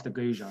probably a lot if they're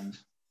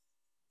goujons.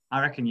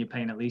 I reckon you're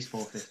paying at least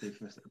 $4.50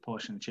 for a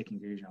portion of chicken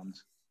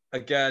goujons.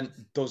 Again,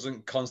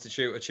 doesn't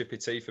constitute a chippy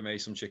tea for me.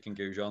 Some chicken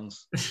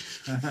goujons,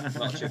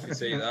 not chippy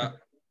tea. That.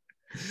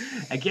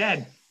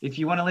 Again, if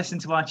you want to listen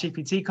to our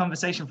Chippy Tea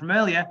conversation from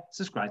earlier,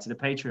 subscribe to the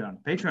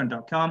Patreon.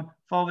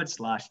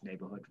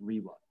 Patreon.com/neighborhood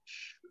rewatch.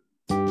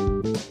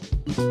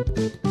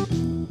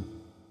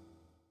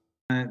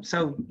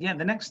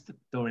 The next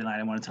storyline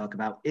I want to talk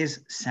about is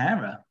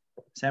Sarah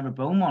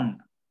Beaumont.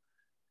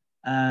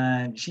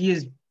 She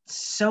is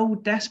so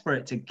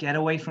desperate to get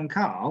away from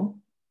Carl,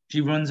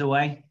 she runs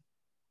away.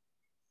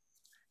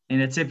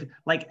 In a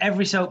like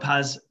every soap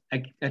has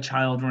a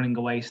child running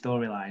away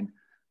storyline.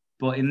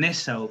 But in this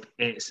soap,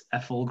 it's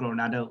a full-grown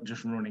adult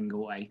just running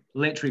away.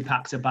 Literally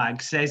packs a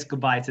bag, says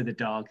goodbye to the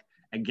dog,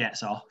 and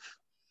gets off.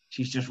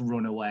 She's just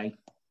run away.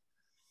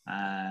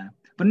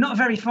 But not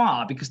very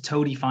far, because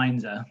Toadie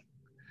finds her.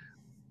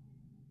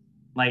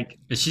 Like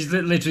she's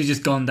literally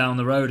just gone down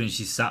the road and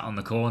she's sat on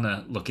the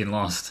corner looking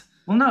lost.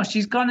 Well, no,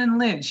 she's gone and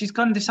lived. She's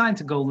gone and decided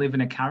to go live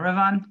in a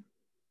caravan,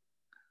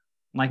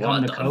 like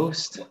on the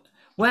coast.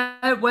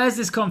 Where's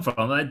this come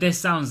from? Like, this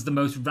sounds the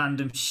most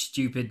random,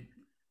 stupid.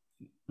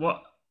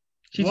 What?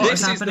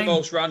 This is the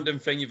most random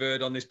thing you've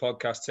heard on this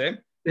podcast, Tim.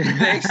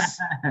 This.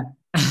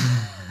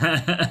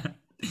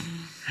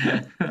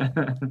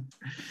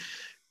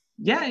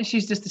 Yeah,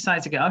 she's just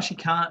decided to get off. She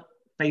can't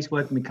face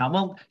working with Carl.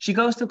 Well, she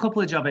goes to a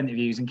couple of job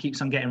interviews and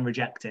keeps on getting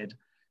rejected.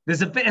 There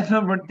is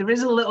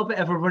a little bit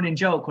of a running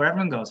joke where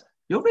everyone goes,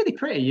 "You're really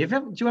pretty.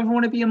 Do you ever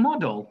want to be a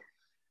model?"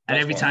 And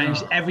every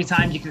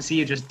time you can see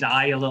her just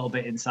die a little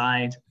bit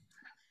inside.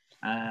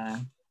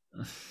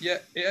 Yeah,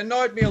 it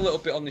annoyed me a little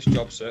bit on this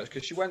job search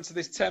because she went to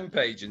this temp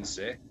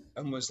agency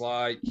and was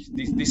like,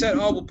 they said,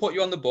 "Oh, we'll put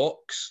you on the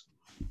books,"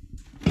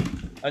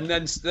 and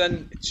then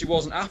she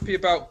wasn't happy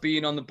about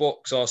being on the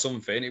books or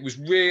something. It was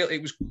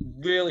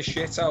really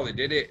shit how they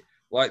did it.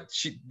 Like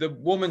the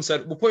woman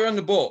said, "We'll put you on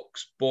the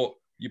books, but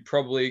you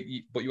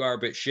are a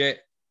bit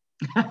shit."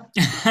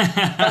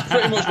 That's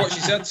pretty much what she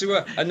said to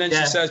her, and then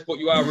she says, "But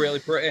you are really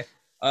pretty."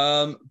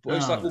 But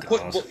it's like,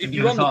 but if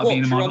you're on the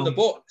books, you're on the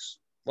books.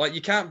 Like,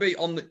 you can't be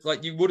on the,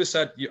 like, you would have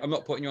said, "I'm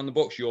not putting you on the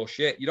books, you're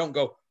shit." You don't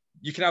go,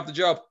 "You can have the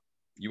job.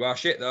 You are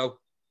shit, though."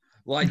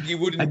 Like, you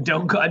wouldn't. I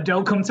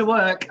don't come to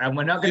work, and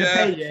we're not going to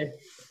pay you.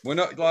 We're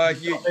not,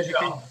 like, you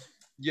can,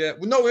 yeah.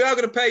 Well, no, we are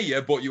going to pay you,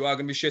 but you are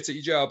going to be shit at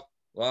your job.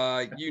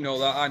 Like, you know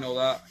that, I know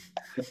that.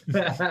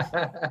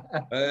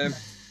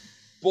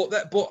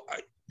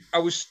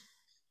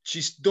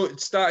 She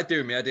started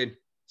doing me head in,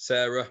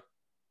 Sarah.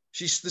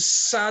 She's the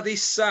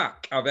saddest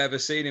sack I've ever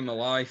seen in my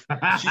life.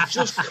 She's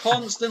just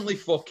constantly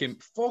fuck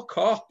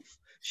off.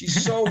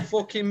 She's so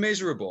fucking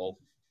miserable.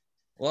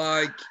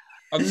 Like,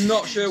 I'm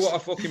not sure what her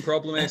fucking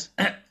problem is.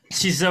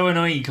 She's so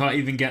annoying you can't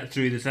even get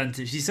through the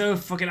sentence. She's so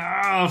fucking,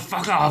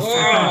 fuck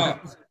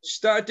off. She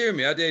started doing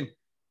me head in.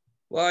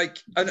 Like,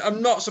 and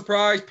I'm not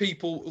surprised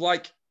people,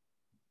 like,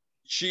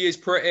 she is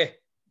pretty.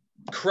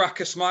 Crack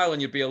a smile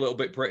and you'd be a little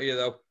bit prettier,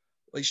 though.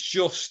 It's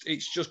just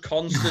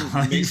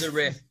constant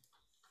misery.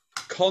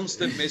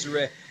 constant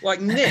misery. Like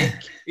Nick,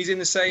 he's in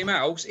the same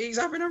house. He's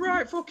having a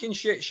right fucking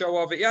shit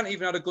show of it. He hasn't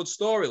even had a good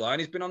storyline.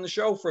 He's been on the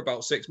show for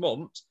about 6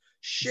 months.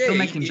 Still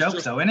making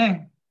jokes though, isn't he?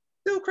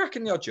 Still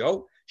cracking the odd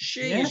joke.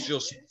 She is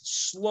just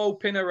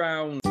sloping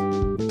around.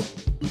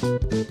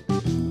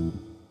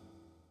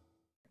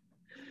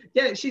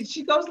 Yeah,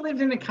 she goes live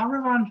in a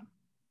caravan.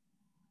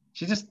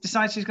 She just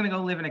decides she's going to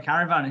go live in a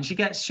caravan, and she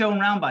gets shown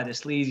around by the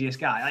sleaziest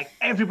guy. Like,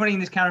 everybody in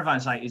this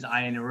caravan site is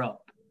eyeing her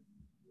up.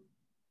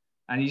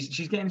 And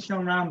she's getting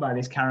shown around by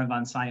this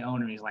caravan site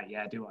owner. He's like,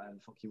 yeah, do whatever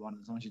the fuck you want,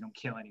 as long as you don't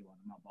kill anyone.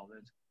 I'm not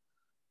bothered.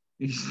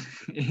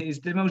 It's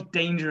the most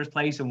dangerous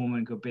place a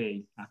woman could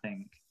be, I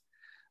think.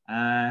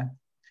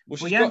 Well,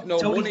 she's got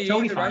no money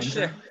either, has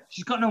she?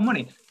 She's got no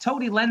money.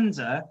 Toadie lends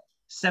her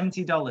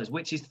 $70,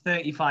 which is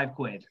 35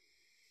 quid.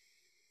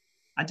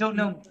 I don't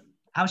know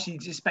how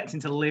she's expecting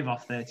to live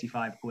off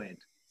 35 quid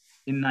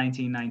in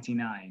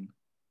 1999.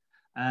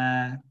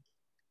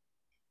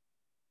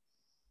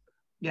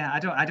 Yeah, I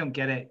don't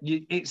get it.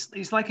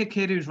 It's like a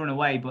kid who's run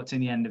away but's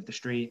in the end of the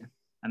street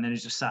and then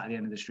is just sat at the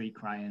end of the street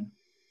crying.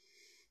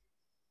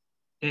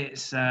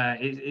 It's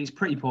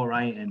pretty poor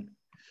writing.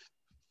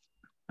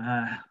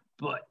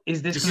 But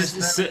is this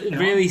just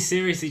really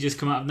seriously just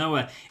come out of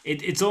nowhere?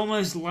 It's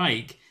almost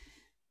like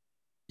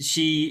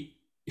she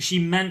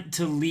meant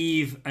to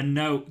leave a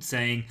note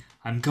saying,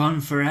 I'm gone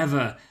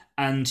forever,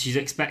 and she's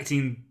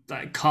expecting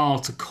like Carl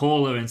to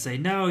call her and say,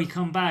 no, you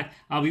come back,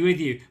 I'll be with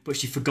you, but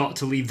she forgot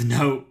to leave the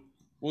note.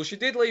 Well, she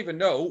did leave a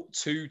note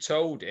to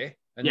Toadie.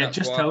 And yeah,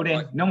 just Toadie.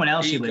 Like, no one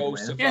else she lived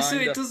with. Yeah, so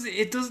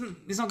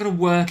it's not going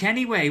to work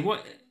anyway.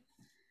 What?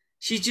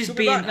 She's just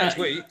being back next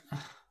week.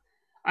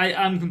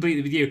 I'm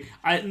completely with you.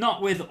 I'm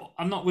not with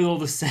all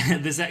the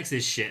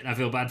sexist shit. I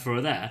feel bad for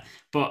her there,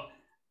 but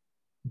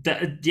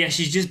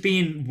she's just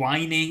being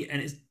whiny,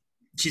 and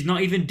she's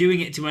not even doing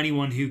it to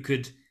anyone who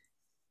could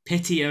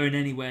pity her in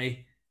any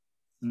way.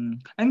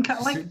 And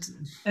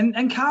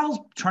Carl's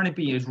trying to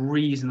be as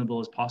reasonable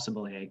as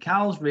possible here.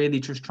 Carl's really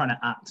just trying to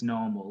act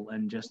normal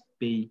and just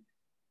be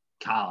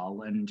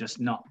Carl, and just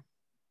not.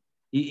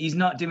 He's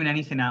not doing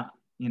anything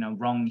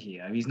wrong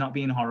here. He's not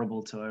being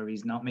horrible to her.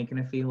 He's not making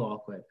her feel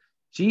awkward.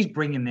 She's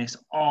bringing this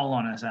all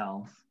on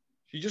herself.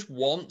 She just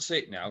wants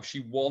it now.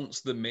 She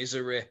wants the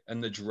misery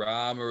and the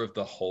drama of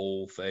the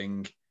whole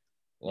thing.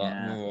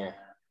 Well,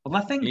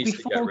 I think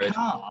before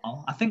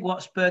Carl, I think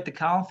what spurred the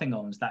Carl thing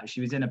on was that she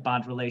was in a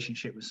bad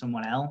relationship with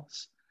someone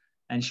else,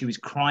 and she was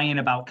crying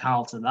about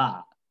Carl to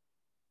that,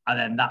 and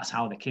then that's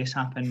how the kiss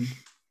happened,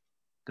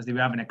 because they were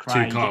having a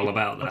cry to Carl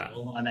about that,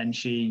 and then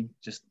she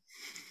just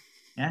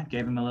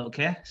gave him a little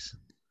kiss.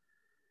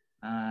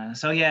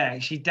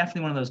 She's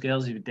definitely one of those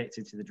girls who's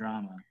addicted to the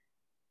drama.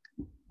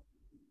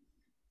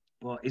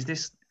 But is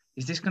this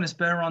going to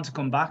spur her on to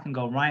come back and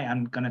go, right,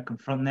 I'm going to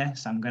confront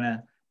this. I'm going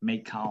to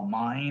make Carl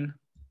mine.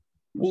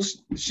 Well,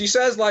 she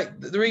says, like,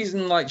 the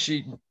reason, like,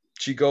 she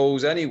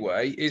goes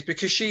anyway is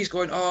because she's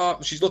going,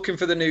 she's looking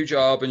for the new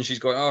job, and she's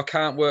going, I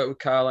can't work with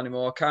Carl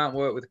anymore. I can't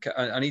work with,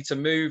 I need to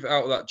move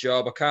out of that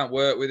job. I can't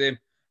work with him.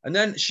 And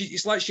then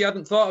it's like she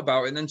hadn't thought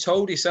about it. And then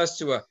Toadie says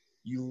to her,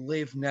 you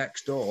live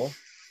next door.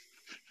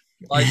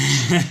 Like,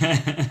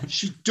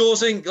 she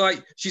doesn't,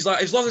 like, she's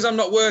like, as long as I'm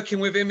not working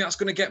with him, that's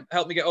going to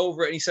help me get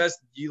over it. And he says,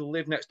 you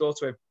live next door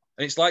to him.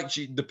 And it's like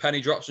the penny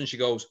drops and she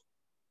goes,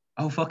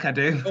 oh, fuck, I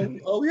do.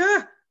 Oh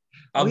yeah.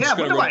 I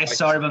wonder why I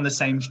saw him on the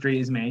same street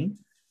as me.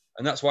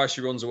 And that's why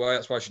she runs away.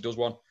 That's why she does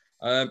one.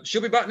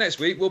 She'll be back next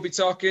week. We'll be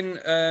talking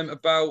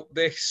about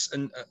this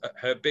and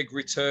her big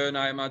return,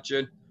 I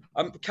imagine.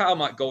 Carl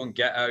might go and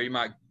get her. He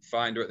might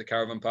find her at the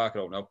caravan park. I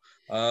don't know.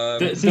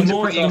 The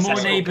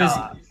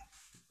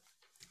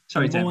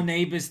more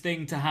neighbours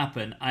thing to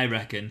happen, I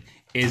reckon,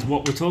 is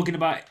what we're talking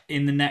about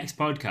in the next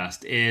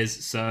podcast.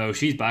 Is so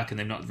she's back and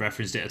they've not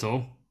referenced it at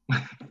all.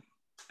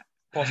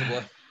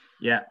 Possibly.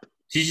 Yeah.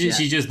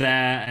 She's just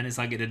there, and it's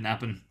like it didn't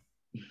happen.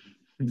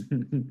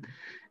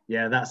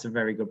 Yeah, that's a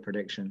very good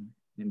prediction,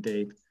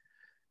 indeed.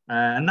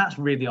 And that's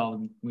really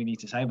all we need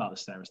to say about the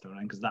Sarah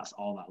storyline, because that's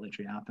all that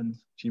literally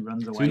happens. She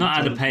runs away. So we've not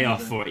had a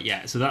payoff for it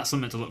yet, so that's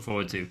something to look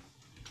forward to.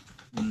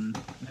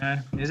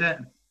 Is it?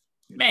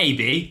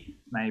 Maybe.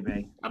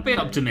 I'll be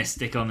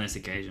optimistic on this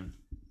occasion.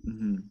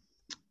 Mm-hmm.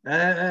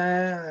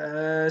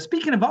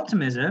 Speaking of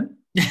optimism,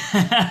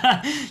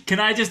 can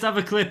I just have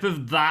a clip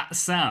of that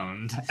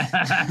sound?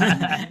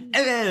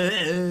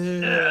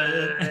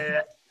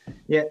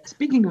 Yeah.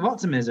 Speaking of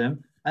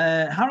optimism,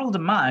 Harold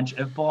and Madge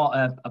have bought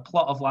a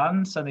plot of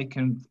land so they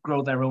can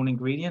grow their own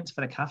ingredients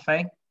for the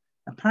cafe.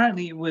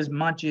 Apparently, it was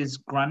Madge's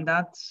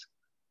granddad's,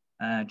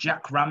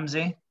 Jack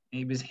Ramsey.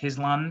 It was his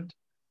land.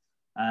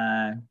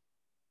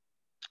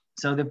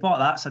 So they bought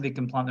that so they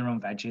can plant their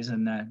own veggies,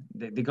 and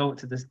they go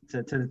to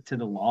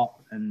the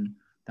lot, and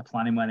they're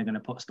planning where they're going to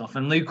put stuff.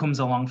 And Lou comes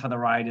along for the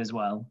ride as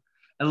well.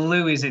 And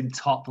Lou is in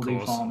top Lou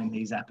form in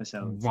these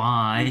episodes.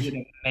 Why? He's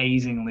in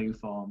amazing Lou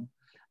form.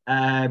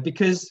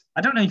 Because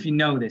I don't know if you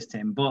know this,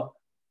 Tim, but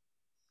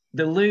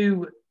the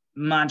Lou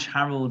Madge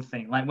Harold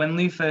thing, like when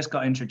Lou first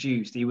got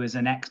introduced, he was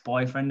an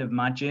ex-boyfriend of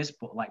Madge's,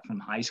 but like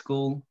from high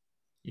school.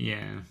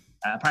 Yeah.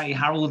 Apparently,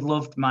 Harold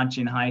loved Madge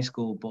in high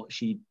school, but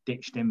she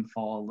ditched him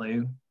for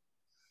Lou.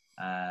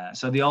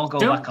 So they all go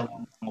back a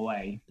long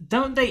way.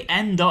 Don't they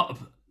end up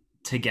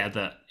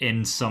together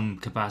in some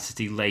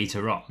capacity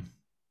later on?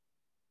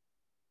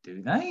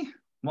 Do they?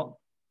 What?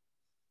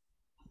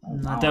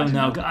 I don't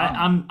know.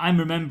 I'm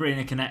remembering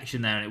a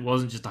connection there, and it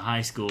wasn't just a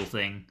high school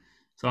thing.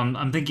 So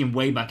I'm thinking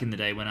way back in the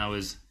day when I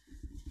was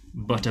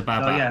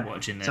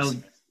watching this.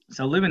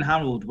 So Lou and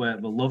Harold were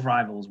love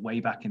rivals way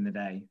back in the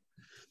day.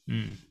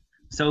 Mm.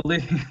 So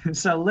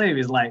Lou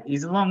is like,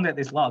 he's along at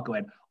this lot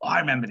going, oh, I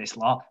remember this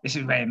lot. This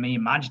is where me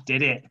and Madge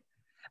did it.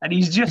 And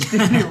he's just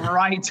doing it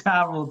right to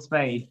Harold's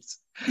face.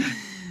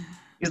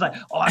 He's like,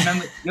 oh, I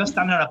remember you're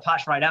standing on a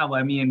patch right now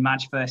where me and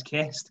Madge first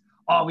kissed.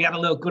 Oh, we had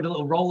a good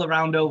little roll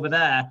around over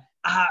there.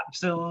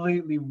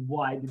 Absolutely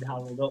winded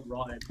Harold up,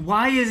 Ryan.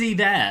 Why is he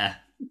there?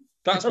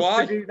 That's Just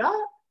why. to do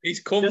that? He's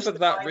come for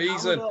that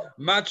reason.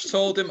 Madge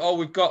told him, oh,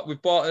 we've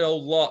bought an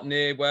old lot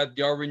near where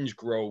the orange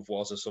grove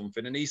was or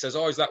something. And he says,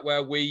 oh, is that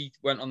where we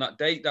went on that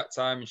date that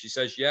time? And she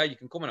says, yeah, you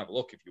can come and have a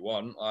look if you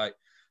want, like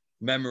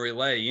memory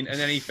lane. And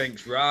then he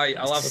thinks, right,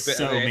 I'll have a bit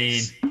of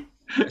this. Mean.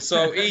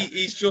 So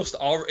he's just,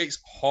 it's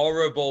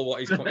horrible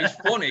what he's doing. It's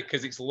funny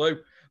because it's Lou,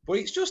 but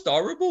it's just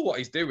horrible what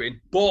he's doing.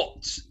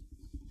 But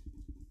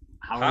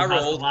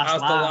Harold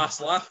has the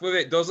last laugh with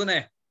it, doesn't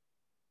he?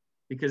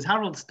 Because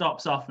Harold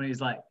stops off and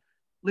he's like,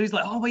 Lou's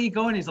like, oh, where are you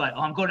going? He's like, oh,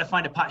 I'm going to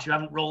find a patch you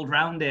haven't rolled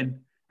round in.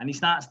 And he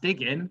starts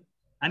digging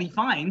and he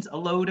finds a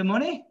load of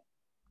money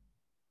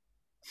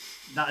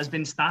that has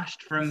been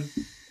stashed from,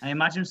 I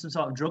imagine, some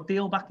sort of drug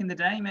deal back in the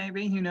day,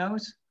 maybe. Who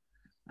knows?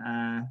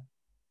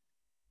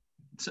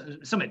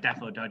 Something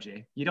definitely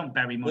dodgy. You don't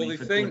bury money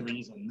for good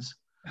reasons.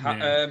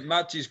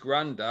 Madge's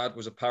granddad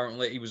was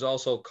he was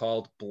also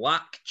called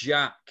Black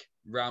Jack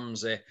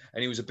Ramsey,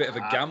 and he was a bit of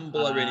a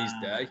gambler in his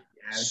day.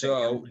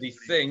 So they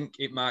think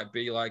it might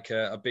be like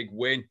a big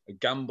win,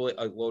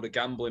 a load of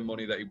gambling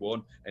money that he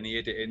won, and he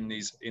hid it in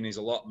his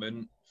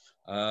allotment.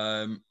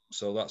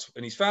 So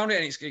and he's found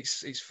it, and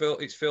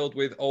it's filled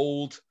with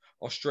old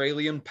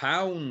Australian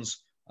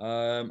pounds.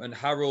 And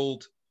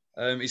Harold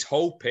is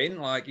hoping,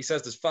 like he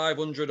says, there's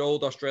 500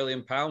 old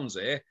Australian pounds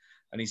here,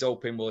 and he's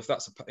hoping, well, if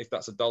that's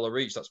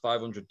 $1 each, that's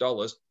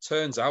 $500.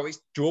 Turns out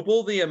it's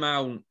double the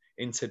amount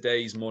in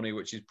today's money,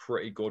 which is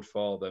pretty good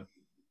for them.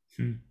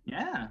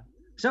 Yeah.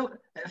 So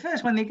at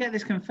first, when they get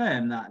this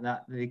confirmed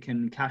that they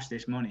can cash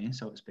this money,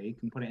 so to speak,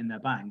 and put it in their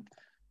bank,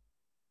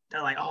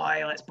 they're like, oh,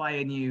 hey, let's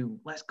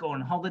go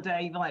on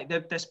holiday. Like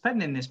they're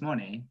spending this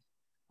money.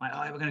 Like,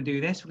 oh, we're going to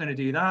do this, we're going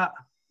to do that.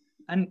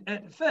 And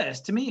at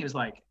first, to me, it was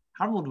like,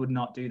 Harold would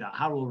not do that.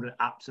 Harold would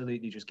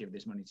absolutely just give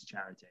this money to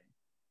charity.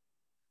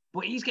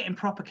 But he's getting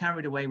proper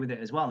carried away with it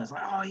as well. It's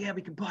like, oh, yeah,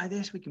 we can buy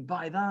this, we can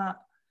buy that.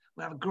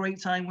 We'll have a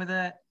great time with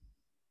it.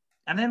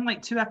 And then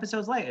like 2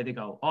 episodes later, they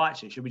go, oh,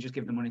 actually, should we just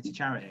give the money to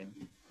charity?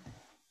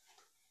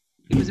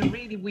 It was a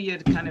really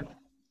weird kind of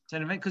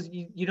turn of it because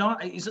you don't.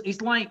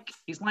 It's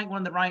like one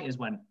of the writers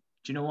went,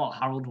 do you know what?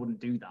 Harold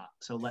wouldn't do that,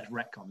 so let's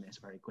retcon this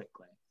very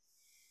quickly.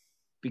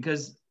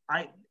 Because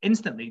I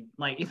instantly,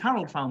 like, if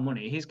Harold found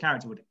money, his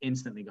character would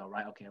instantly go,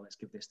 right, okay, let's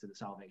give this to the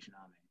Salvation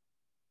Army.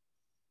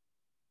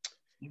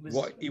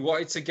 He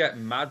wanted to get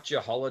Madge a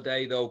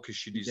holiday though, because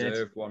she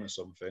deserved one or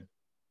something.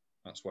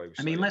 That's why he was.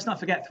 I mean, let's not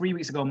forget 3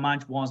 weeks ago,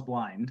 Madge was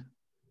blind.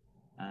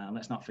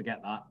 Let's not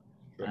forget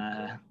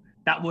that.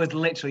 That was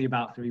literally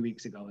about 3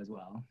 weeks ago as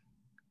well.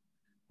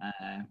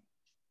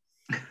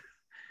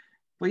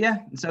 But yeah,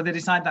 so they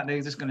decide that they're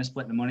just going to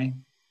split the money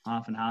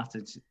half and half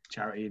to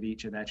charity of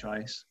each of their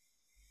choice.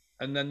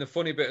 And then the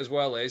funny bit as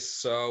well is,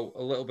 so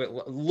a little bit,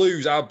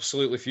 Lou's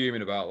absolutely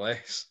fuming about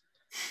this.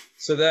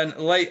 So then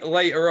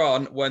later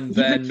on, when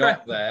they're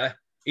not there,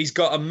 Lou's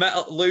got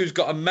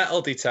a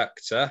metal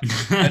detector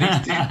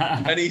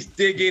and he's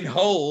digging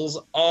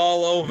holes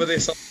all over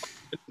this.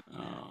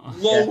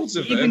 Loads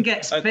of them. He even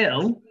gets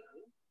Phil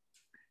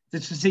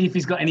to see if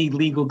he's got any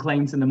legal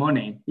claim to the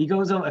money. He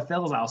goes over to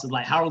Phil's house and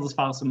like, Harold has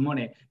filed some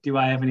money. Do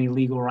I have any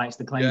legal rights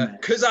to claim it?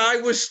 Because I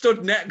was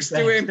stood next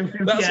to him.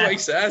 That's what he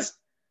says.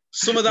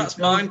 Some of that's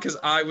mine because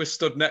I was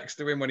stood next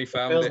to him when he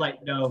found Phil's it.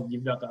 Like, no,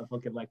 you've not got a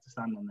fucking leg to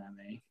stand on there,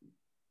 mate.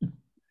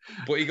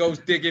 But he goes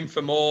digging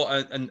for more,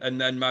 and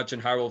then Madge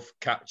and Harold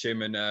catch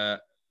him, and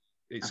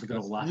it's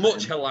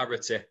much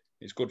hilarity.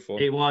 It's good fun.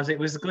 It was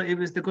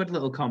the good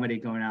little comedy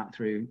going out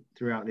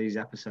throughout these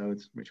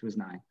episodes, which was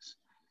nice.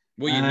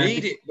 Well, you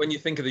need it when you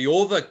think of the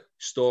other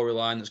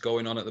storyline that's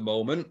going on at the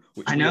moment,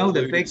 which I know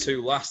the big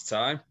to last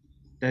time.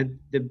 The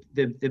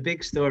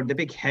big story, the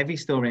big heavy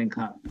storyline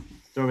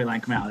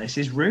coming out of this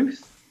is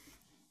Ruth,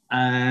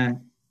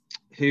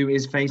 who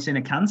is facing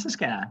a cancer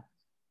scare.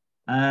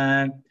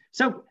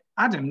 So,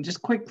 Adam,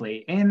 just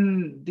quickly,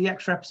 in the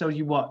extra episode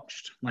you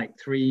watched, like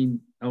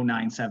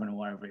 3097 or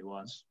whatever it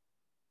was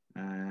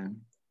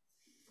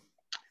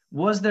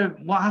there,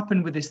 what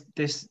happened with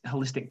this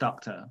holistic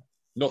doctor?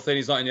 Nothing.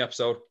 He's not in the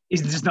episode.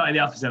 He's just not in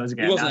the episodes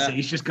again. That's it.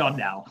 He's just gone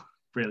now.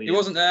 Brilliant. He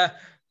wasn't there.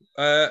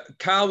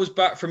 Carl was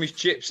back from his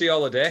gypsy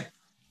holiday.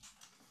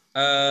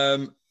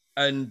 And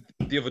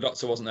the other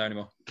doctor wasn't there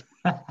anymore.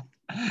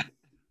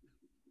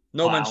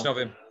 No mention of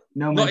him.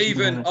 No, not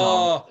even.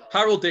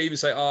 Harold didn't even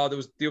say, there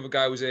was the other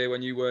guy was here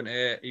when you weren't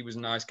here. He was a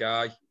nice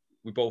guy.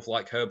 We both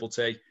like herbal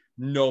tea.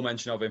 No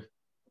mention of him.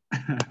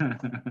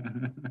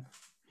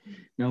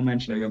 No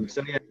mention of him.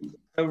 So yeah.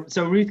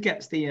 So Ruth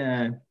gets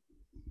the.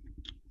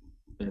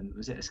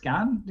 Was it a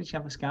scan? Did she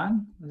have a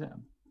scan? Was it?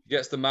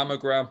 Gets the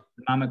mammogram.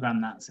 The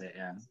mammogram. That's it.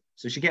 Yeah.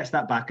 So she gets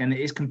that back, and it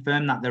is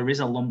confirmed that there is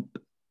a lump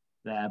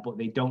there, but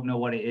they don't know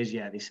what it is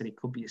yet. They said it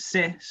could be a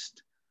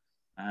cyst.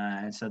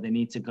 So they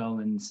need to go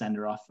and send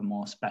her off for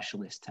more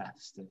specialist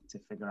tests to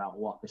figure out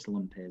what this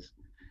lump is,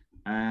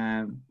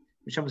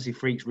 which obviously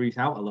freaks Ruth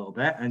out a little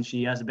bit. And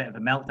she has a bit of a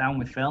meltdown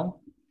with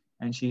Phil.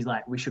 And she's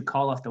like, we should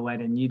call off the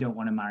wedding. You don't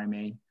want to marry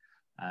me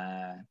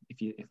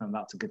if I'm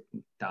about to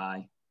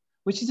die,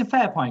 which is a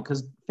fair point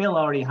because Phil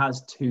already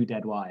has 2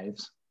 dead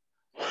wives.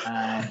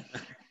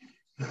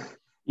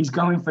 He's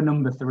going for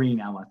number 3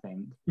 now, I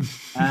think,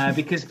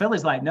 because Phil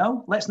is like,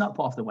 no, let's not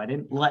put off the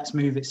wedding. Let's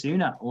move it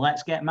sooner.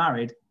 Let's get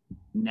married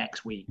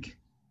next week.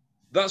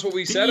 That's what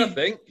we said, I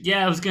think.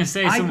 Yeah, I was going to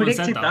say someone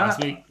said that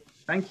last week.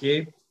 Thank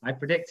you. I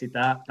predicted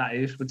that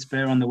it would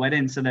spur on the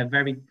wedding. So they're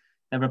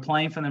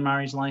applying for their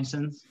marriage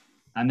license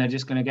and they're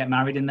just going to get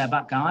married in their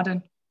back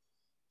garden.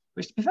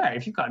 Which, to be fair,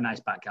 if you've got a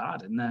nice back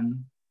garden,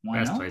 then why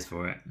not? Best place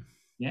for it.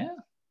 Yeah.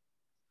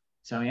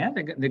 So, yeah,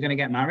 they're going to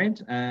get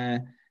married.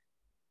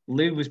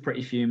 Lou was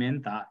pretty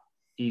fuming that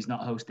he's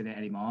not hosting it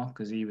anymore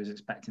because he was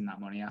expecting that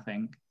money, I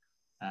think.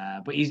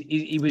 But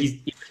he was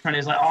trying to,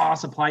 he's like, I'll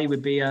supply you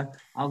with beer.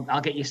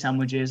 I'll get you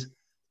sandwiches.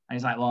 And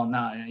he's like, well,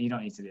 no, you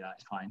don't need to do that.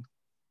 It's fine.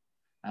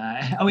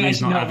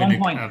 He's not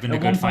having a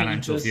good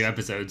financial few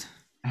episodes.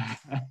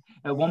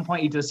 At one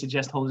point, he does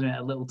suggest holding it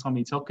at Little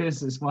Tommy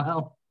Tucker's as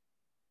well.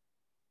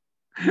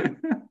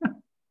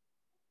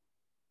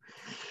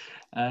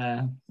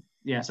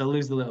 So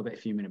Lou's a little bit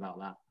fuming about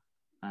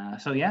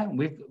that. So yeah,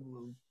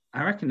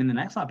 I reckon in the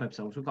next lap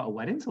episodes we've got a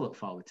wedding to look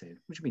forward to,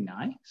 which would be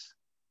nice.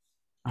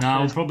 No,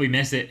 I'll probably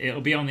miss it.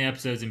 It'll be on the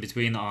episodes in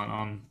between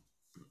on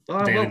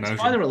Daily Motion.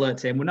 Spoiler alert,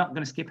 Tim. We're not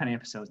going to skip any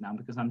episodes now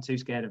because I'm too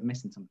scared of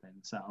missing something.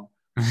 So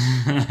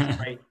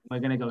we're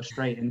going to go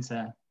straight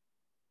into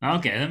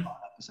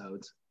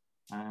episodes.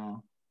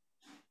 But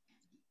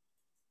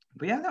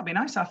yeah, that'd be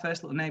nice. Our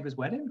first little neighbour's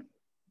wedding.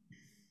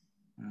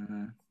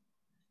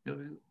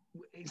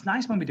 It's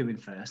nice when we're doing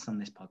first on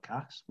this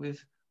podcast.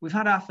 We've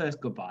had our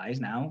first goodbyes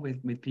now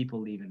with people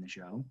leaving the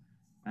show,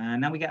 and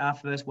now we get our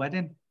first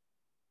wedding.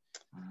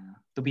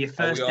 There'll be a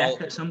first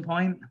death at some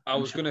point. I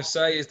was going to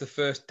say, is the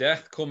first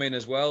death coming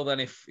as well? Then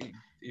if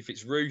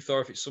it's Ruth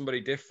or if it's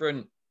somebody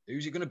different,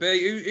 who's it going to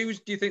be? Who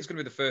do you think is going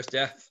to be the first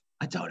death?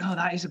 I don't know.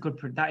 That is a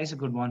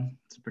good one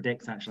to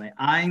predict. Actually,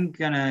 I'm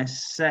gonna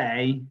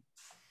say.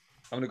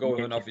 I'm going to go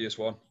with an obvious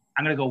one.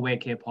 I'm going to go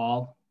Wake Here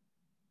Paul.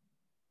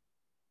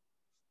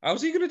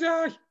 How's he going to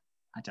die?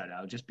 I don't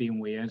know. Just being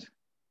weird.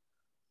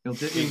 He'll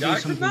do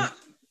something. That?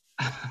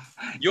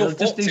 You're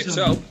fucked it,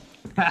 so.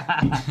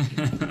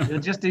 He'll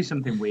just do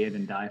something weird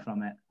and die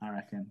from it, I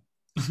reckon.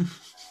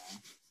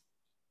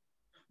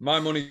 My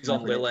money's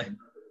on Lily.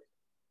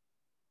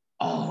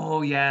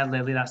 Oh, yeah,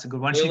 Lily. That's a good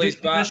one. Lily's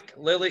back.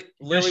 Lily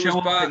was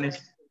back.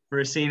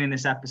 For a scene in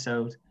this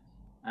episode.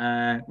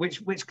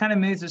 Which kind of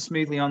moves us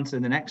smoothly on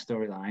to the next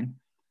storyline,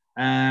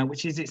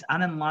 which is it's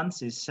Anne and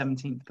Lance's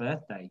 17th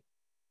birthday.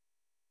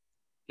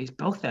 It's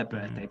both their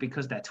birthday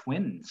because they're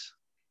twins.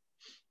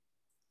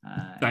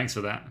 Thanks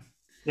for that.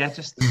 Yeah,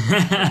 just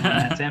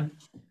Tim.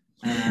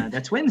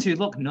 They're twins who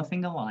look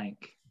nothing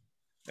alike.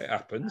 It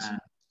happens.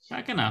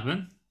 That can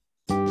happen.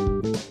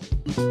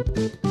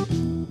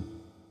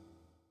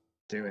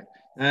 Do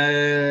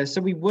it.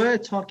 So we were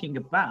talking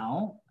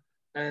about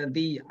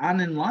the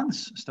Anne and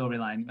Lance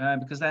storyline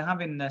because they're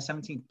having their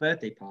 17th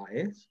birthday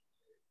parties,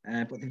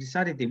 but they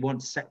decided they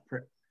want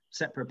separate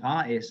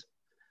parties.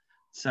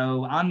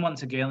 So Anne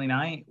wants a girly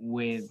night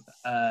with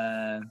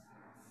the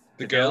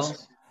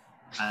girls.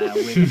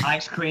 With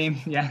ice cream,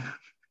 yeah.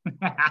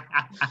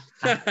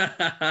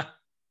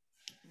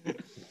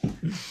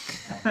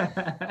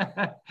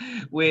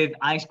 With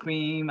ice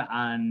cream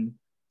and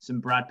some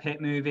Brad Pitt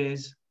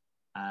movies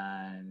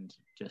and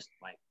just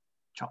like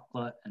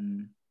chocolate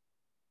and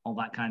all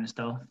that kind of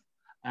stuff.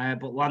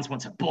 But Lance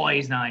wants a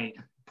boys' night,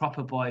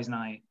 proper boys'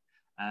 night.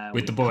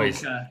 With the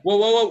boys. Poker. Whoa.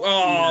 Oh,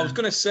 yeah. I was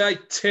going to say,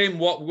 Tim,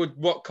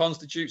 what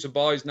constitutes a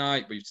boys'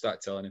 night? But you'd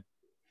start telling him.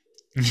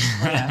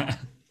 Yeah.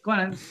 Go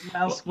on,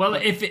 else? Well,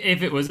 if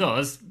it was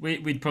us,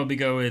 we'd probably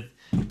go with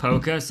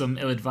poker, some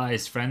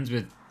ill-advised friends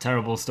with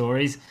terrible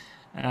stories.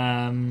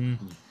 Probably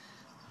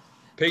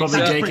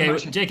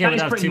JK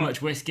would have too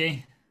much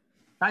whiskey.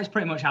 That is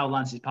pretty much how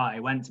Lance's party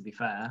went, to be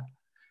fair.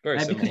 Very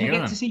because you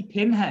get to see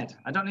Pinhead.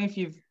 I don't know if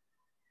you've,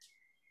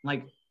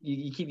 like,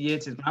 you keep your ear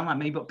to the ground like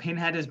me, but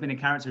Pinhead has been a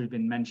character who's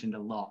been mentioned a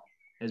lot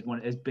as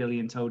Billy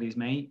and Toadie's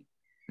mate,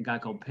 a guy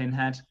called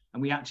Pinhead,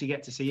 and we actually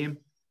get to see him.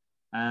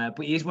 But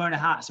he is wearing a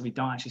hat, so we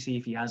don't actually see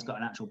if he has got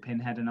an actual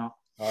pinhead or not.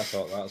 I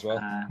thought that as well.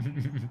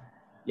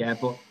 Yeah,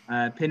 but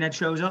Pinhead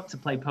shows up to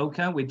play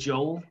poker with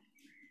Joel.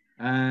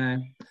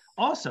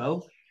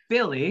 Also,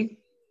 Billy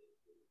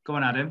Go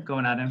on, Adam.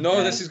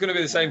 No, this is going to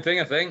be the same thing,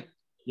 I think.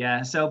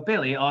 Yeah, so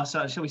Billy, or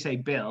so shall we say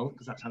Bill,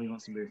 because that's how he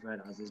wants to be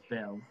referred as, is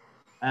Bill,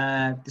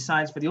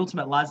 decides for the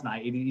ultimate lads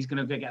night, he's going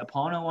to go get a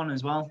porno on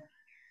as well.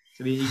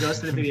 So he goes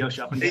to the video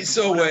shop and it's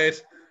so weird.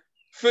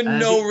 For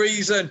no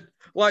reason.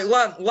 Like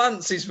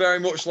Lance is very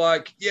much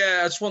like,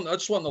 yeah, I just want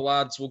the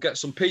lads. We'll get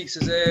some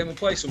pizzas in. We'll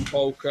play some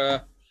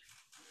poker.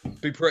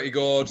 Be pretty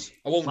good.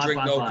 I won't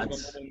drink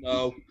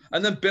no.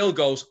 And then Bill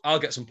goes, I'll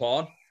get some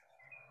porn.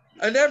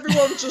 And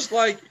everyone's just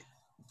like,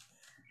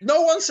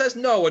 no one says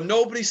no, and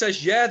nobody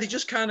says yeah. They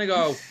just kind of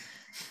go,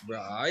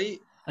 right.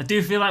 I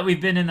do feel like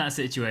we've been in that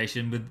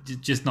situation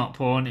with just not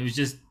porn. It was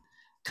just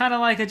kind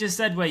of like I just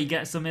said, where you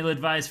get some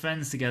ill-advised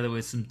friends together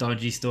with some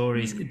dodgy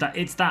stories.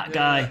 It's that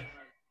guy.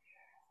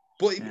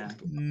 But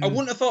I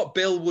wouldn't have thought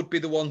Bill would be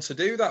the one to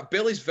do that.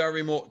 Bill is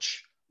very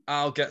much,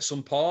 I'll get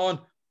some porn.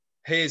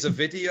 Here's a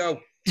video.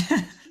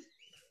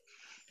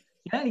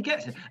 Yeah, he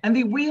gets it. And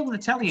they wheel the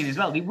telly in as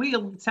well. They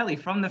wheel the telly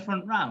from the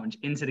front lounge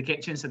into the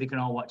kitchen so they can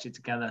all watch it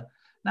together.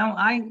 Now,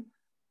 I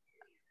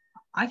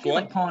feel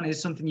like porn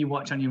is something you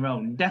watch on your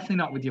own, definitely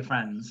not with your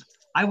friends.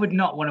 I would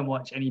not want to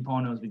watch any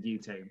pornos with you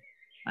two.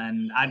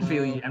 And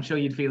I'm sure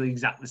you'd feel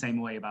exactly the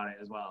same way about it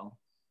as well.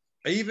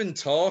 Even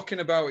talking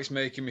about it's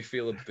making me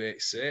feel a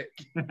bit sick.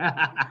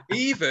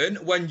 Even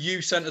when you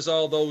sent us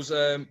all those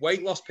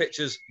weight loss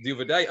pictures the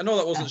other day, I know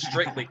that wasn't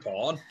strictly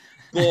porn,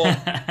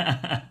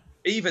 but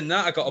even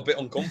that I got a bit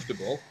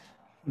uncomfortable.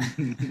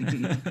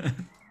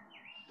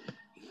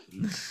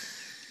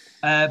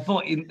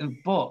 But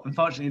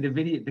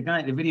unfortunately, the guy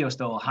at the video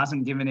store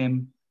hasn't given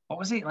him, what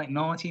was it, like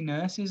naughty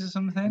nurses or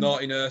something?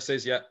 Naughty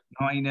nurses, yeah.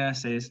 Naughty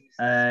nurses.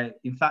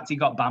 In fact, he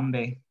got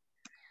Bambi.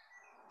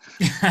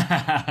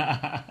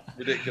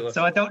 Ridiculous.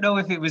 So I don't know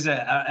if it was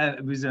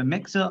a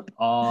mix-up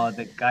or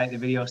the guy at the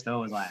video store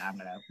was like, I'm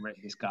gonna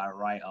rip this guy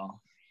right off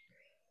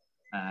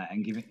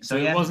and give it. So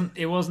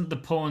it wasn't the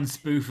porn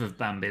spoof of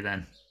Bambi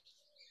then.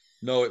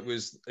 No, it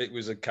was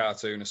a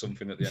cartoon or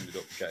something that they ended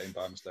up getting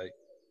by mistake.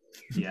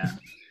 Yeah.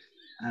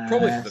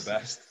 Probably for the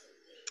best.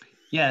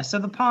 Yeah, so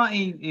the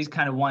party is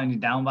kind of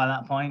winding down by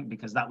that point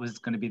because that was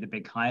going to be the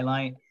big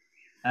highlight.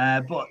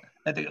 But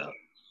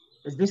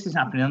as this is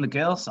happening on the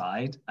girls'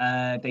 side,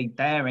 they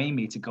dare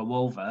Amy to go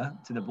over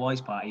to the boys'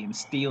 party and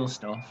steal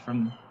stuff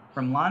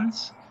from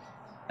Lance.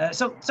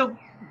 So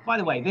by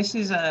the way, this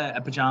is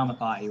a pajama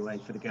party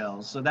for the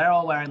girls. So they're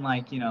all wearing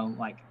like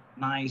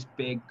nice,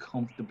 big,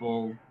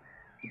 comfortable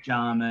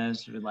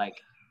pajamas with like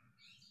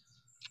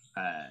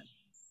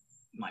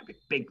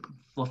big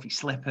fluffy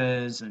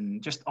slippers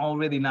and just all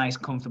really nice,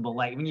 comfortable.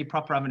 Like when you're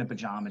proper having a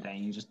pajama day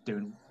and you're just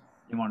doing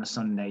on a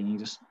Sunday and you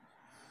just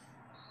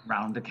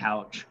round the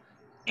couch.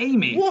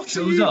 Amy, what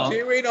are you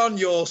doing on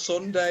your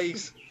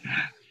Sundays?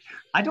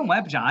 I don't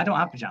wear pajamas. I don't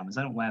have pajamas.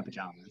 I don't wear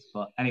pajamas.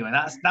 But anyway,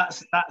 that's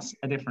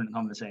a different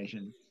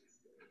conversation.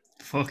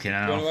 Fucking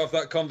hell. Do you want to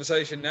have that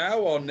conversation now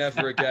or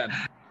never again?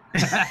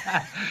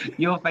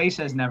 Your face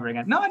says never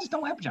again. No, I just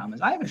don't wear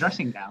pajamas. I have a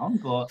dressing gown,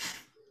 but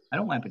I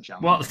don't wear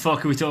pajamas. What the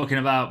fuck are we talking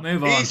about?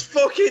 Move on. It's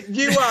fucking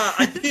you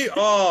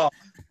are.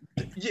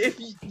 If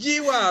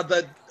you are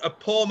a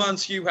poor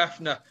man's Hugh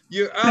Hefner,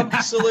 you're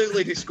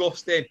absolutely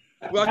disgusting.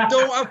 Well, I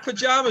don't have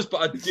pajamas,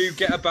 but I do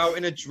get about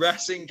in a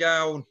dressing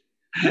gown.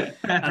 And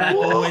I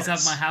always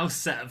have my house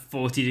set at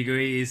 40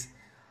 degrees.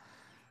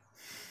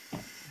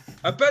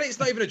 I bet it's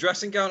not even a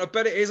dressing gown. I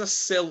bet it is a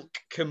silk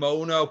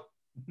kimono.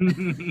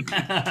 Smoking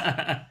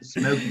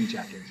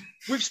jacket.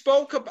 We've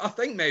spoken, I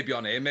think maybe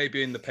on here,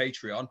 maybe in the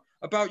Patreon,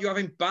 about you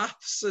having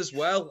baths as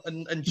well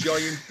and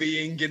enjoying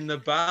being in the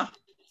bath.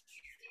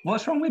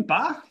 What's wrong with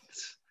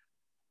baths?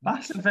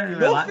 Baths are very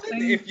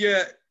relaxing if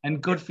you're,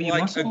 and good for your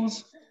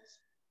muscles.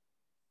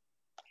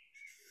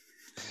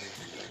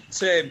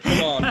 Tim,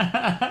 come on.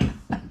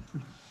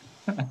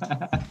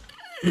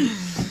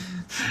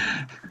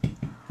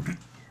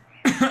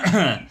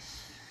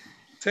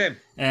 Tim.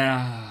 No,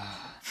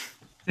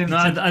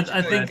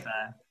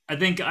 I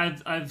think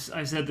I've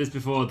said this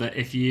before that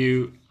if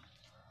you,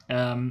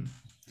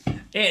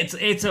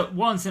 it's a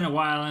once in a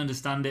while, I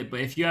understand it,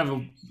 but if you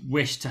ever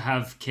wish to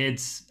have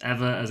kids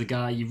ever as a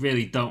guy, you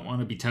really don't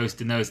want to be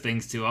toasting those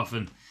things too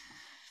often.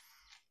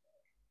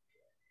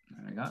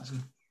 I got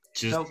some.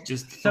 So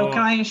can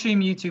I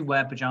assume you two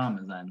wear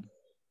pajamas then?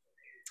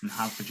 And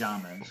have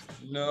pajamas?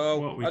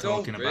 No, I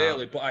don't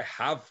really, but I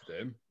have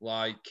them.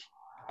 Like,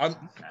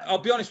 I'll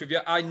be honest with you,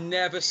 I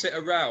never sit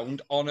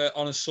around on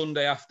a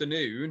Sunday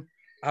afternoon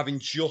having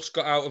just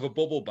got out of a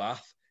bubble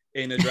bath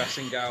in a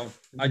dressing gown.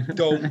 I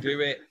don't do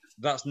it.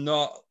 That's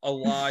not a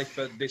lie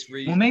for this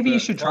reason. Well, maybe you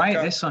should try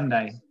it this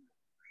Sunday.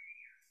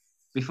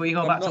 Before you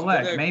go back to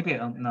work. Maybe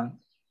it'll no.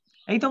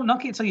 Hey, don't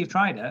knock it till you've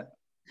tried it.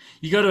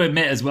 You got to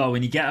admit as well,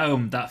 when you get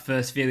home, that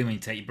first feeling when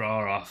you take your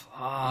bra off.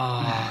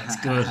 Oh, it's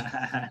good.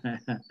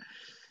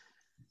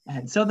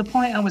 So the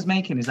point I was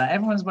making is that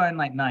everyone's wearing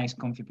like nice,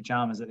 comfy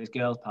pajamas at this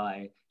girls'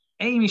 party.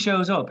 Amy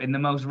shows up in the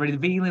most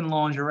revealing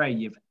lingerie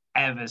you've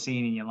ever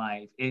seen in your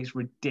life. It's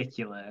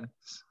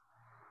ridiculous.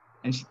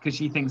 And because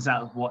she thinks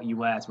that's what you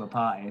wear to a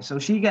party. So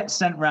she gets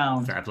sent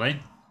round. Fair play.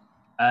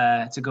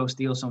 to go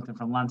steal something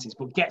from Lance's,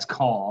 but gets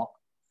caught.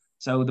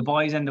 So the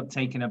boys end up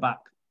taking her back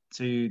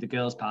to the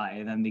girls' party,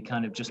 and then they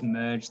kind of just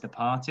merge the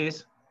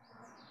parties.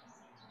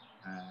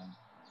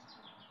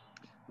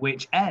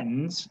 Which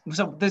ends...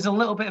 So there's a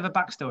little bit of a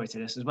backstory to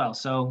this as well.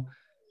 So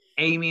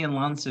Amy and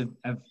Lance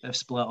have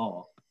split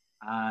up,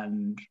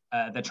 and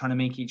they're trying to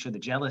make each other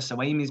jealous.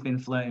 So Amy's been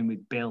flirting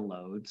with Bill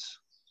loads.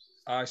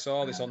 I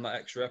saw this on that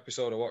extra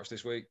episode I watched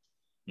this week.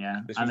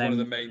 Yeah. This was one of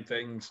the main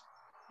things.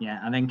 Yeah,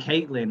 and then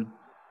Caitlin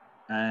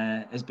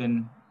has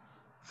been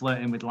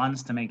flirting with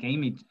Lance to make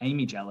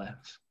Amy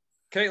jealous.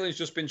 Caitlin's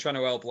just been trying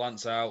to help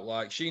Lance out.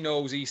 Like, she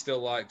knows he still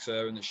likes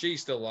her and that she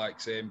still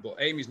likes him, but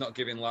Amy's not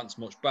giving Lance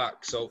much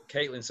back. So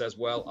Caitlin says,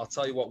 well, I'll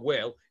tell you what,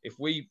 Will, if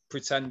we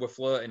pretend we're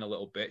flirting a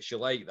little bit,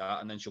 she'll hate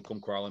that, and then she'll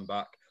come crawling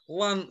back.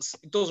 Lance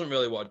doesn't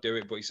really want to do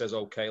it, but he says,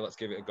 okay, let's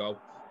give it a go.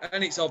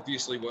 And it's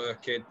obviously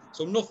working.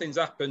 So nothing's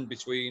happened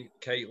between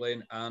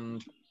Caitlin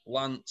and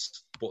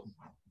Lance, but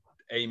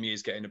Amy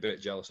is getting a bit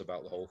jealous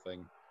about the whole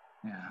thing.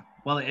 Yeah.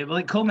 Well,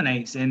 it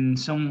culminates in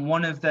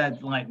one of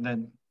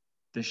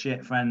the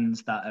shit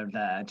friends that are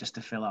there just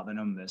to fill out the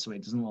numbers, so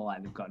it doesn't look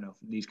like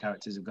these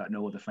characters have got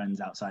no other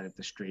friends outside of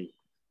the street.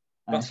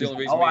 That's the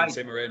only reason me and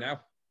Tim are here now.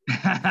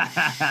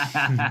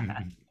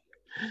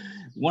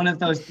 One of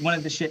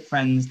the shit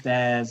friends,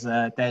 there's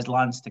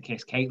Lance to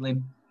kiss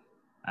Caitlin.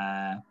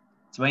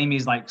 So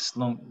Amy's like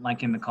slumped,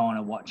 like in the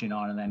corner watching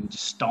on, and then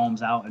just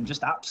storms out and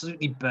just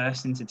absolutely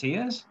bursts into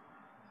tears.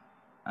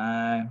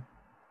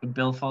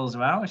 Bill follows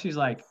her out. She's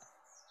like,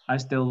 "I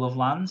still love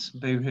Lance,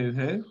 boo hoo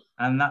hoo,"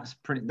 and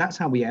that's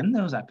how we end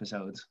those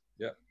episodes.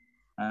 Yeah.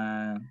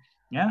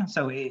 Yeah.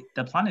 So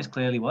the plan is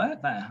clearly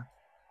worked there.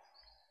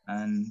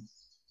 And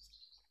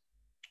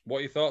what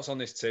are your thoughts on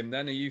this, Tim?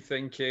 Then are you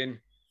thinking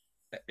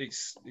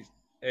it's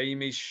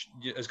Amy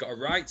has got a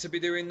right to be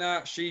doing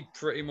that? She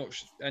pretty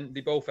much, and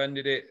they both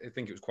ended it. I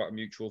think it was quite a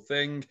mutual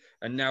thing.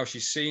 And now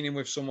she's seen him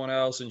with someone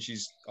else, and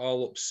she's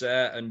all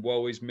upset and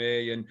woe is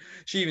me. And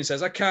she even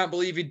says, "I can't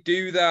believe he'd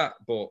do that."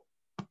 But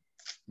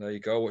there you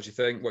go. What do you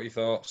think? What are your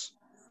thoughts?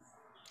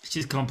 It's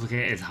just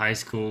complicated high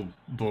school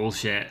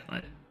bullshit.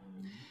 Like,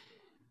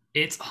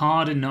 it's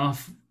hard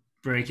enough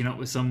breaking up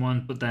with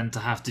someone, but then to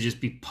have to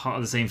just be part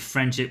of the same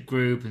friendship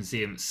group and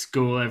see him at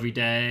school every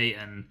day,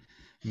 and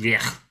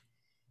yeah.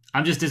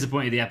 I'm just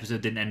disappointed the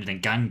episode didn't end in a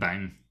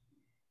gangbang.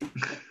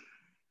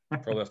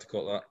 Probably have to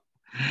cut that.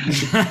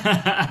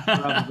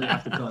 Probably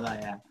have to cut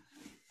that, yeah.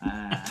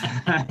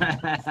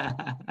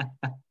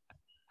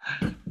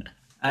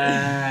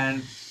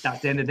 And that's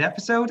the end of the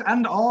episode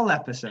and all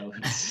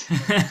episodes.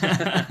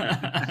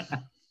 I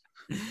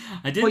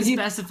didn't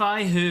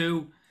specify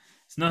who.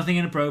 There's nothing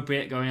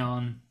inappropriate going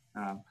on.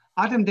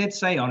 Adam did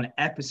say on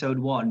episode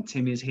 1,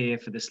 Tim is here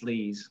for the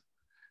sleaze.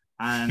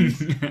 And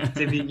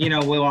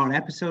we're on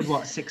episode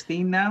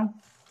 16 now,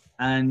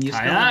 and you're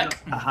still not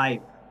a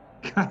hype.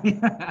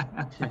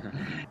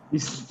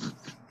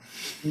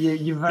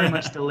 You're very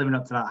much still living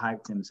up to that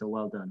hype, Tim. So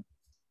well done.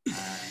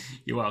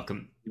 You're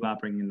welcome. You are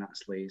bringing that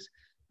sleaze.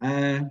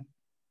 Are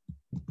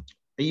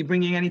you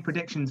bringing any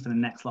predictions for the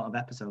next lot of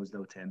episodes,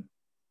 though, Tim?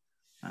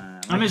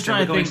 I'm just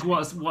trying to think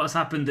what's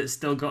happened that's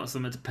still got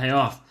something to pay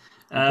off.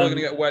 We're going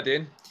to get a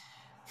wedding.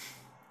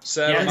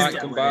 Sarah might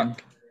come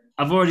back.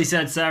 I've already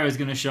said Sarah's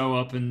going to show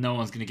up and no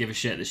one's going to give a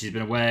shit that she's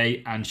been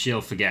away, and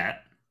she'll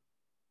forget.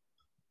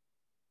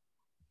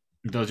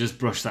 They'll just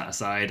brush that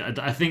aside.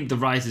 I think the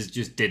writers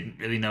just didn't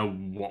really know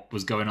what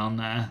was going on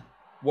there.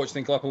 What do you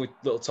think will happen with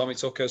little Tommy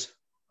Tuckers?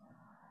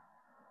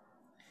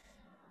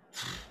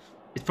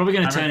 It's probably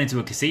going to turn into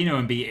a casino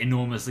and be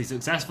enormously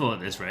successful at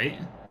this rate.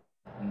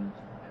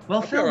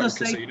 Well, Phil does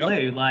say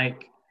Blue, a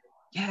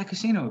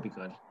casino would be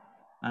good.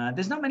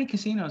 There's not many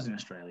casinos in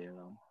Australia,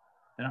 though.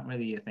 They're not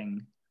really a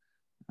thing.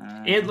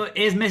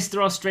 Is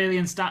Mr.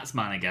 Australian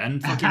Statsman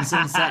again? Fucking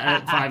sunset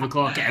at 5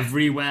 o'clock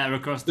everywhere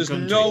across the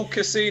country. There's no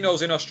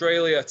casinos in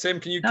Australia. Tim,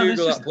 can you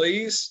Google that,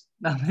 please?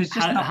 No, there's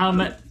just how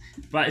many?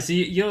 Right, so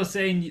you're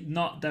saying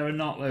there are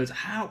not loads.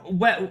 How?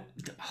 What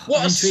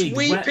a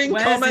sweeping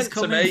comment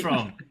to make.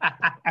 From?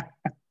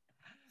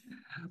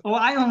 Well,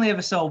 I only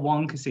ever saw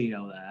one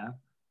casino there.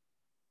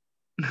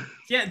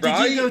 Yeah,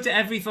 did you go to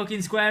every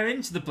fucking square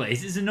inch of the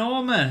place? It's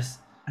enormous.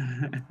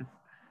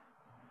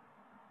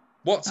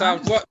 What town?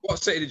 What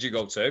city did you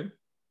go to?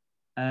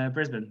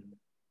 Brisbane.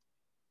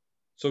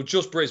 So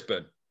just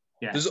Brisbane.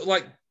 Yeah. There's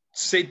like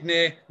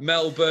Sydney,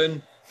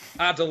 Melbourne,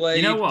 Adelaide,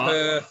 you know what?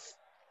 Perth.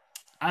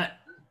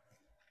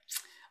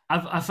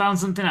 I found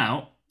something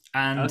out,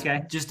 and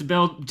okay. just to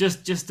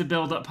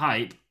build up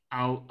hype,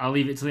 I'll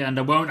leave it to the end.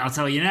 I won't. I'll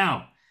tell you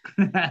now.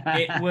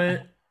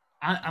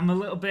 I'm a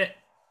little bit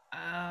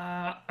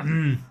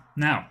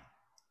now.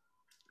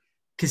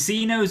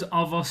 Casinos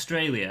of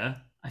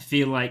Australia, I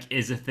feel like,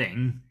 is a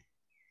thing.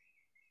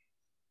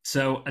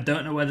 So I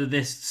don't know whether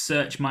this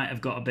search might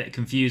have got a bit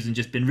confused and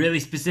just been really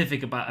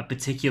specific about a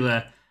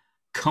particular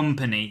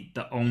company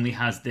that only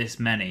has this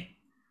many.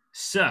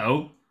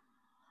 So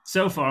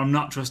far I'm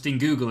not trusting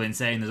Google in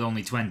saying there's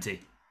only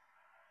 20.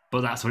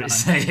 But that's what it's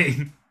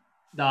saying.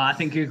 No, I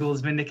think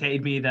Google's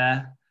vindicated me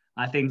there.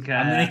 I think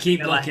I'm going to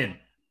keep looking.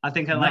 I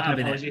think I'd like an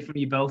apology from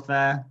you both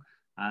there.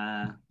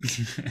 That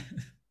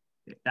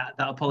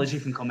apology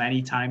can come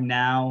anytime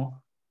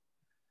now.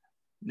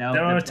 No,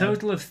 there are a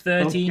total of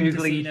 13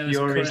 casinos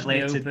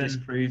currently open. To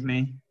disprove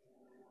me.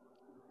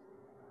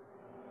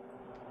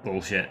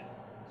 Bullshit.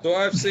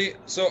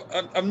 So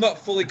I'm not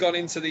fully gone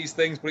into these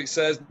things, but it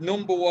says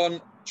number one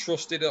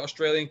trusted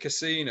Australian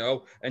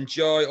casino,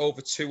 enjoy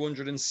over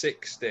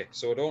 260.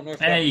 So I don't know if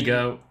there you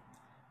go.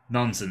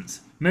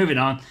 Nonsense. Moving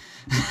on.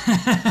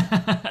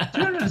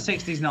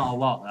 260 is not a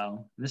lot,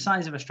 though. The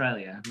size of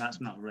Australia,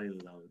 that's not really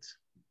loads.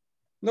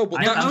 No,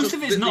 but most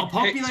of it's not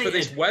populated for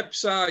this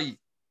website.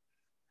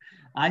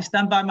 I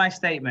stand by my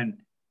statement.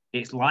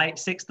 It's light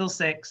 6 till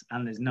 6,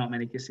 and there's not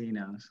many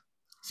casinos.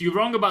 So you're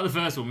wrong about the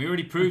first one. We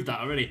already proved that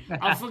already.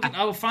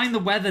 I'll find the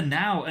weather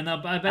now, and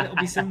I bet it'll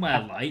be somewhere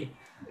light.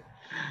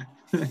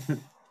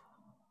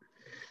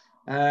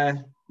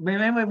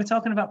 We're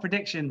talking about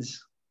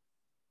predictions.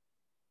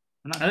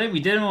 I think we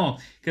did them all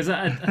because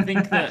I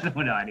think that I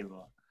don't know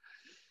anymore.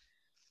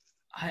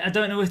 I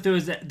don't know if there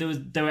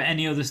were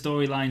any other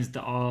storylines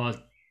that are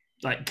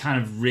like kind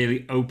of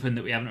really open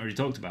that we haven't already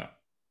talked about.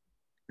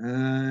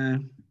 Not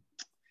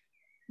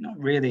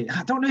really.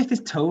 I don't know if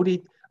there's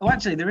Toadie. Oh,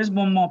 actually, there is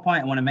one more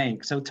point I want to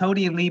make. So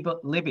Toadie and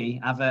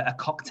Libby have a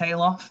cocktail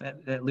off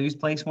at Lou's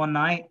place one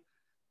night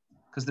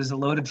because there's a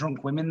load of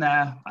drunk women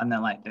there, and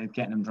they're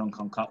getting them drunk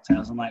on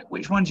cocktails. I'm like,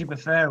 which one do you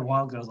prefer? And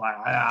one girl's like,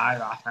 I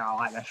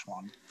like this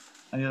one,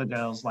 and the other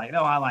girl's like,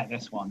 no, I like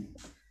this one.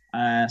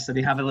 So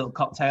they have a little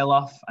cocktail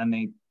off, and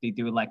they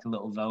do like a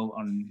little vote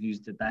on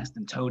who's the best,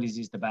 and Toadie's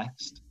is the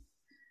best.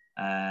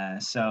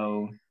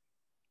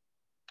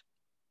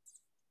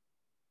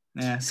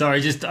 Yeah.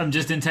 Sorry, I'm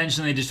just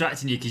intentionally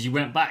distracting you because you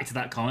went back to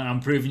that comment. I'm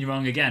proving you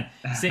wrong again.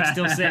 6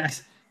 till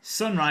 6.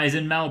 Sunrise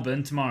in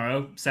Melbourne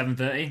tomorrow,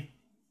 7:30.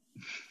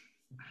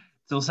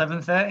 Till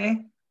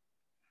 7:30?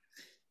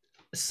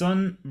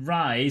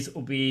 Sunrise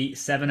will be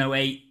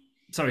 7:08.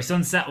 Sorry,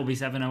 sunset will be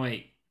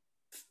 7:08.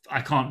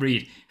 I can't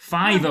read.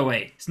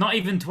 5:08. It's not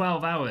even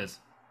 12 hours.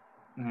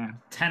 Yeah.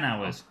 10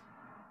 hours.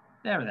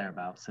 There or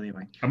thereabouts,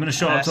 anyway. I'm going to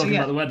shut up talking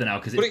about the weather now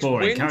because it's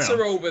boring. But it's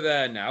winter over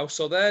there now,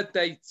 so their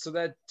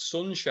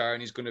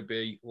sunshine is going to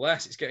be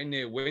less. It's getting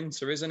near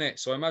winter, isn't it?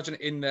 So I imagine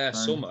in their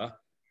summer,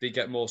 they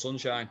get more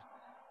sunshine.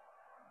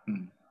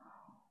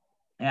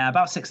 Yeah,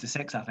 about 6 to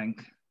 6, I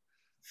think.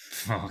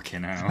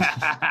 Fucking hell.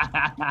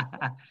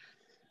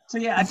 So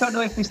yeah, I don't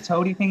know if this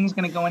Toadie thing's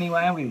going to go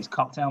anywhere with his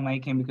cocktail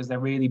making because they're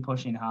really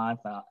pushing hard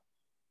that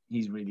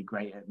he's really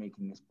great at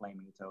making this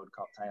flaming toad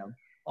cocktail.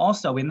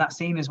 Also, in that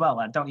scene as well,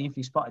 I don't know if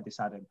you spotted this,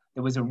 Adam,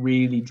 there was a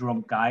really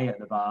drunk guy at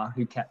the bar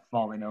who kept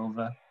falling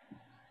over.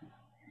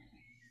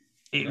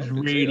 It was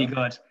really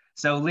good.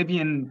 So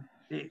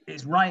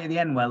it's right at the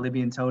end where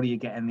Libby and Toadie are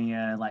getting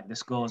the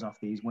scores off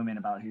these women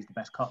about who's the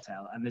best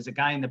cocktail. And there's a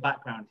guy in the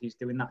background who's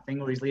doing that thing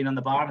where he's leaning on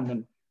the bar and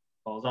then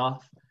falls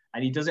off.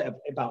 And he does it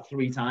about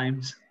 3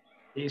 times.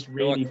 It's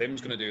really... I feel like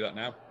Tim's going to do that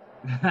now.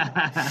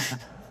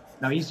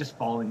 No, he's just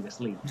falling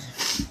asleep.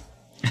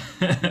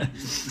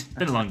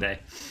 Been a long day.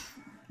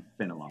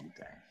 Been a long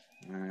day.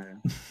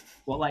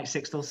 What, like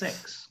 6 till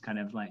 6? Kind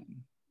of like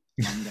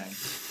long day.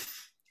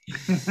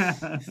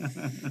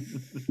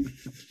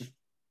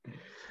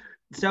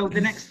 So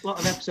the next lot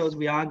of episodes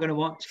we are going to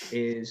watch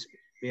is,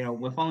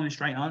 we're following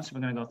straight on. So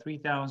we're going to go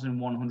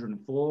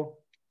 3,104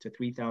 to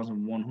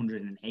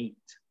 3,108.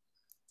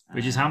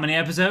 Which is how many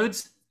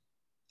episodes?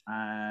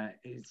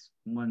 It's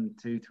 1,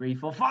 2, 3,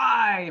 4,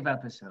 5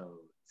 episodes.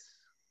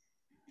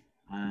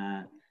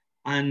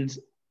 And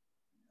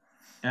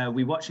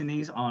we're watching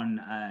these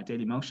on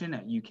Daily Motion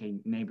at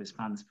UK Neighbours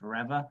Fans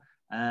Forever.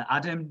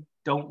 Adam,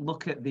 don't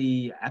look at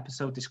the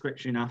episode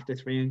description after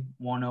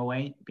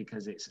 3108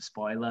 because it's a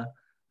spoiler.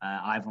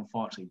 I've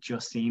unfortunately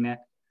just seen it.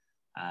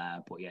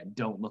 But yeah,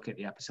 don't look at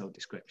the episode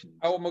description.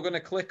 How am I going to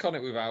click on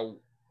it without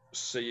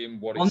seeing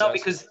what it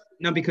says?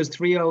 Because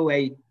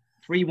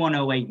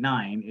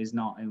 31089 is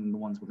not in the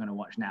ones we're going to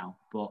watch now.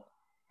 But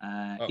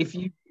if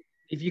you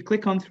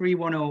click on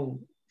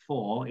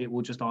 3104, it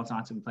will just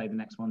automatically play the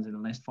next ones in the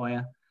list for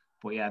you.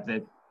 But yeah,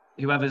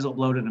 whoever's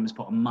uploaded them has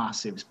put a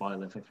massive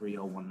spoiler for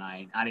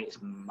 3019, and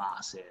it's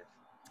massive.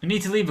 You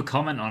need to leave a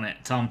comment on it,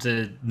 Tom,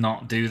 to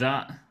not do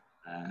that.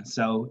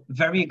 So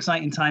very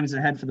exciting times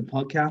ahead for the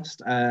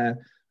podcast.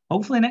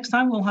 Hopefully next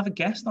time we'll have a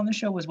guest on the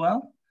show as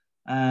well.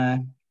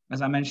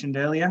 As I mentioned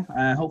earlier,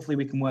 hopefully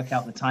we can work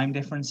out the time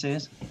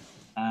differences.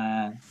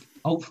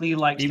 Hopefully he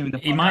likes doing the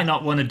podcast. He might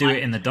not want to do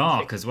it in the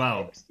dark as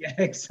well. Yeah,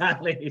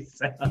 exactly.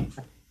 So,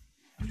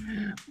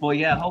 well,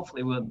 yeah,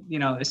 hopefully we'll,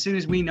 as soon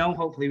as we know,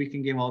 hopefully we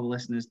can give all the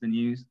listeners the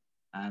news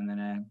and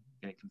then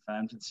get it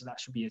confirmed. So that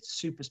should be a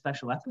super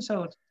special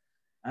episode.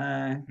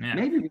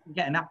 Maybe we can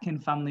get an Atkin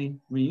family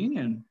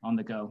reunion on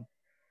the go.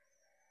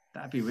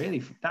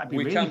 We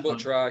can but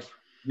try.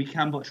 We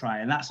can but try,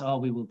 and that's all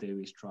we will do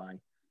is try.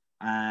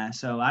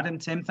 So Adam,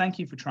 Tim, thank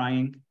you for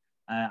trying.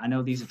 I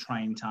know these are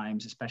trying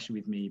times, especially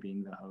with me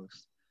being the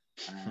host.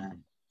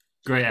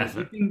 Great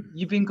effort.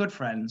 You've been good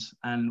friends,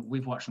 and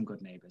we've watched some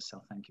good neighbours,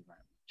 so thank you very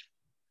much.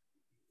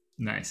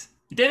 Nice.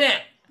 You did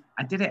it!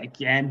 I did it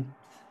again.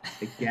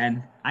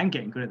 Again, I'm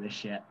getting good at this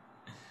shit.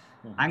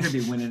 I'm going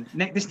to be winning.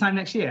 This time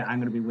next year, I'm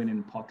going to be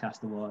winning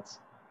podcast awards.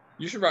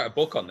 You should write a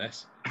book on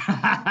this.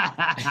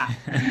 I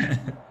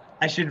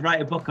should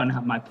write a book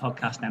on my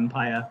podcast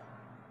empire.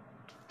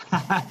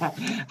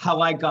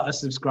 How I got a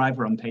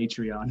subscriber on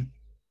Patreon.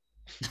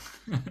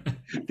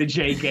 The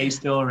JK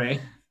story.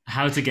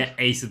 How to get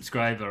a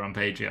subscriber on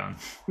Patreon.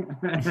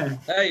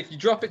 Hey, if you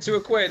drop it to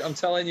 £1, I'm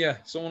telling you,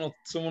 someone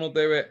will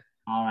do it.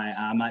 All right,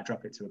 I might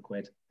drop it to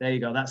 £1. There you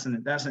go. That's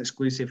an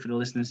exclusive for the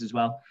listeners as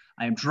well.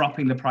 I am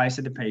dropping the price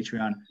of the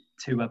Patreon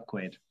to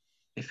 £1,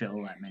 if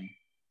it'll let me.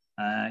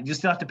 You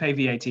still have to pay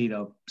VAT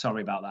though.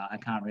 Sorry about that. I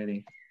can't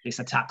really. It's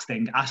a tax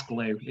thing. Ask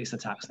Lou. It's a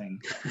tax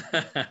thing.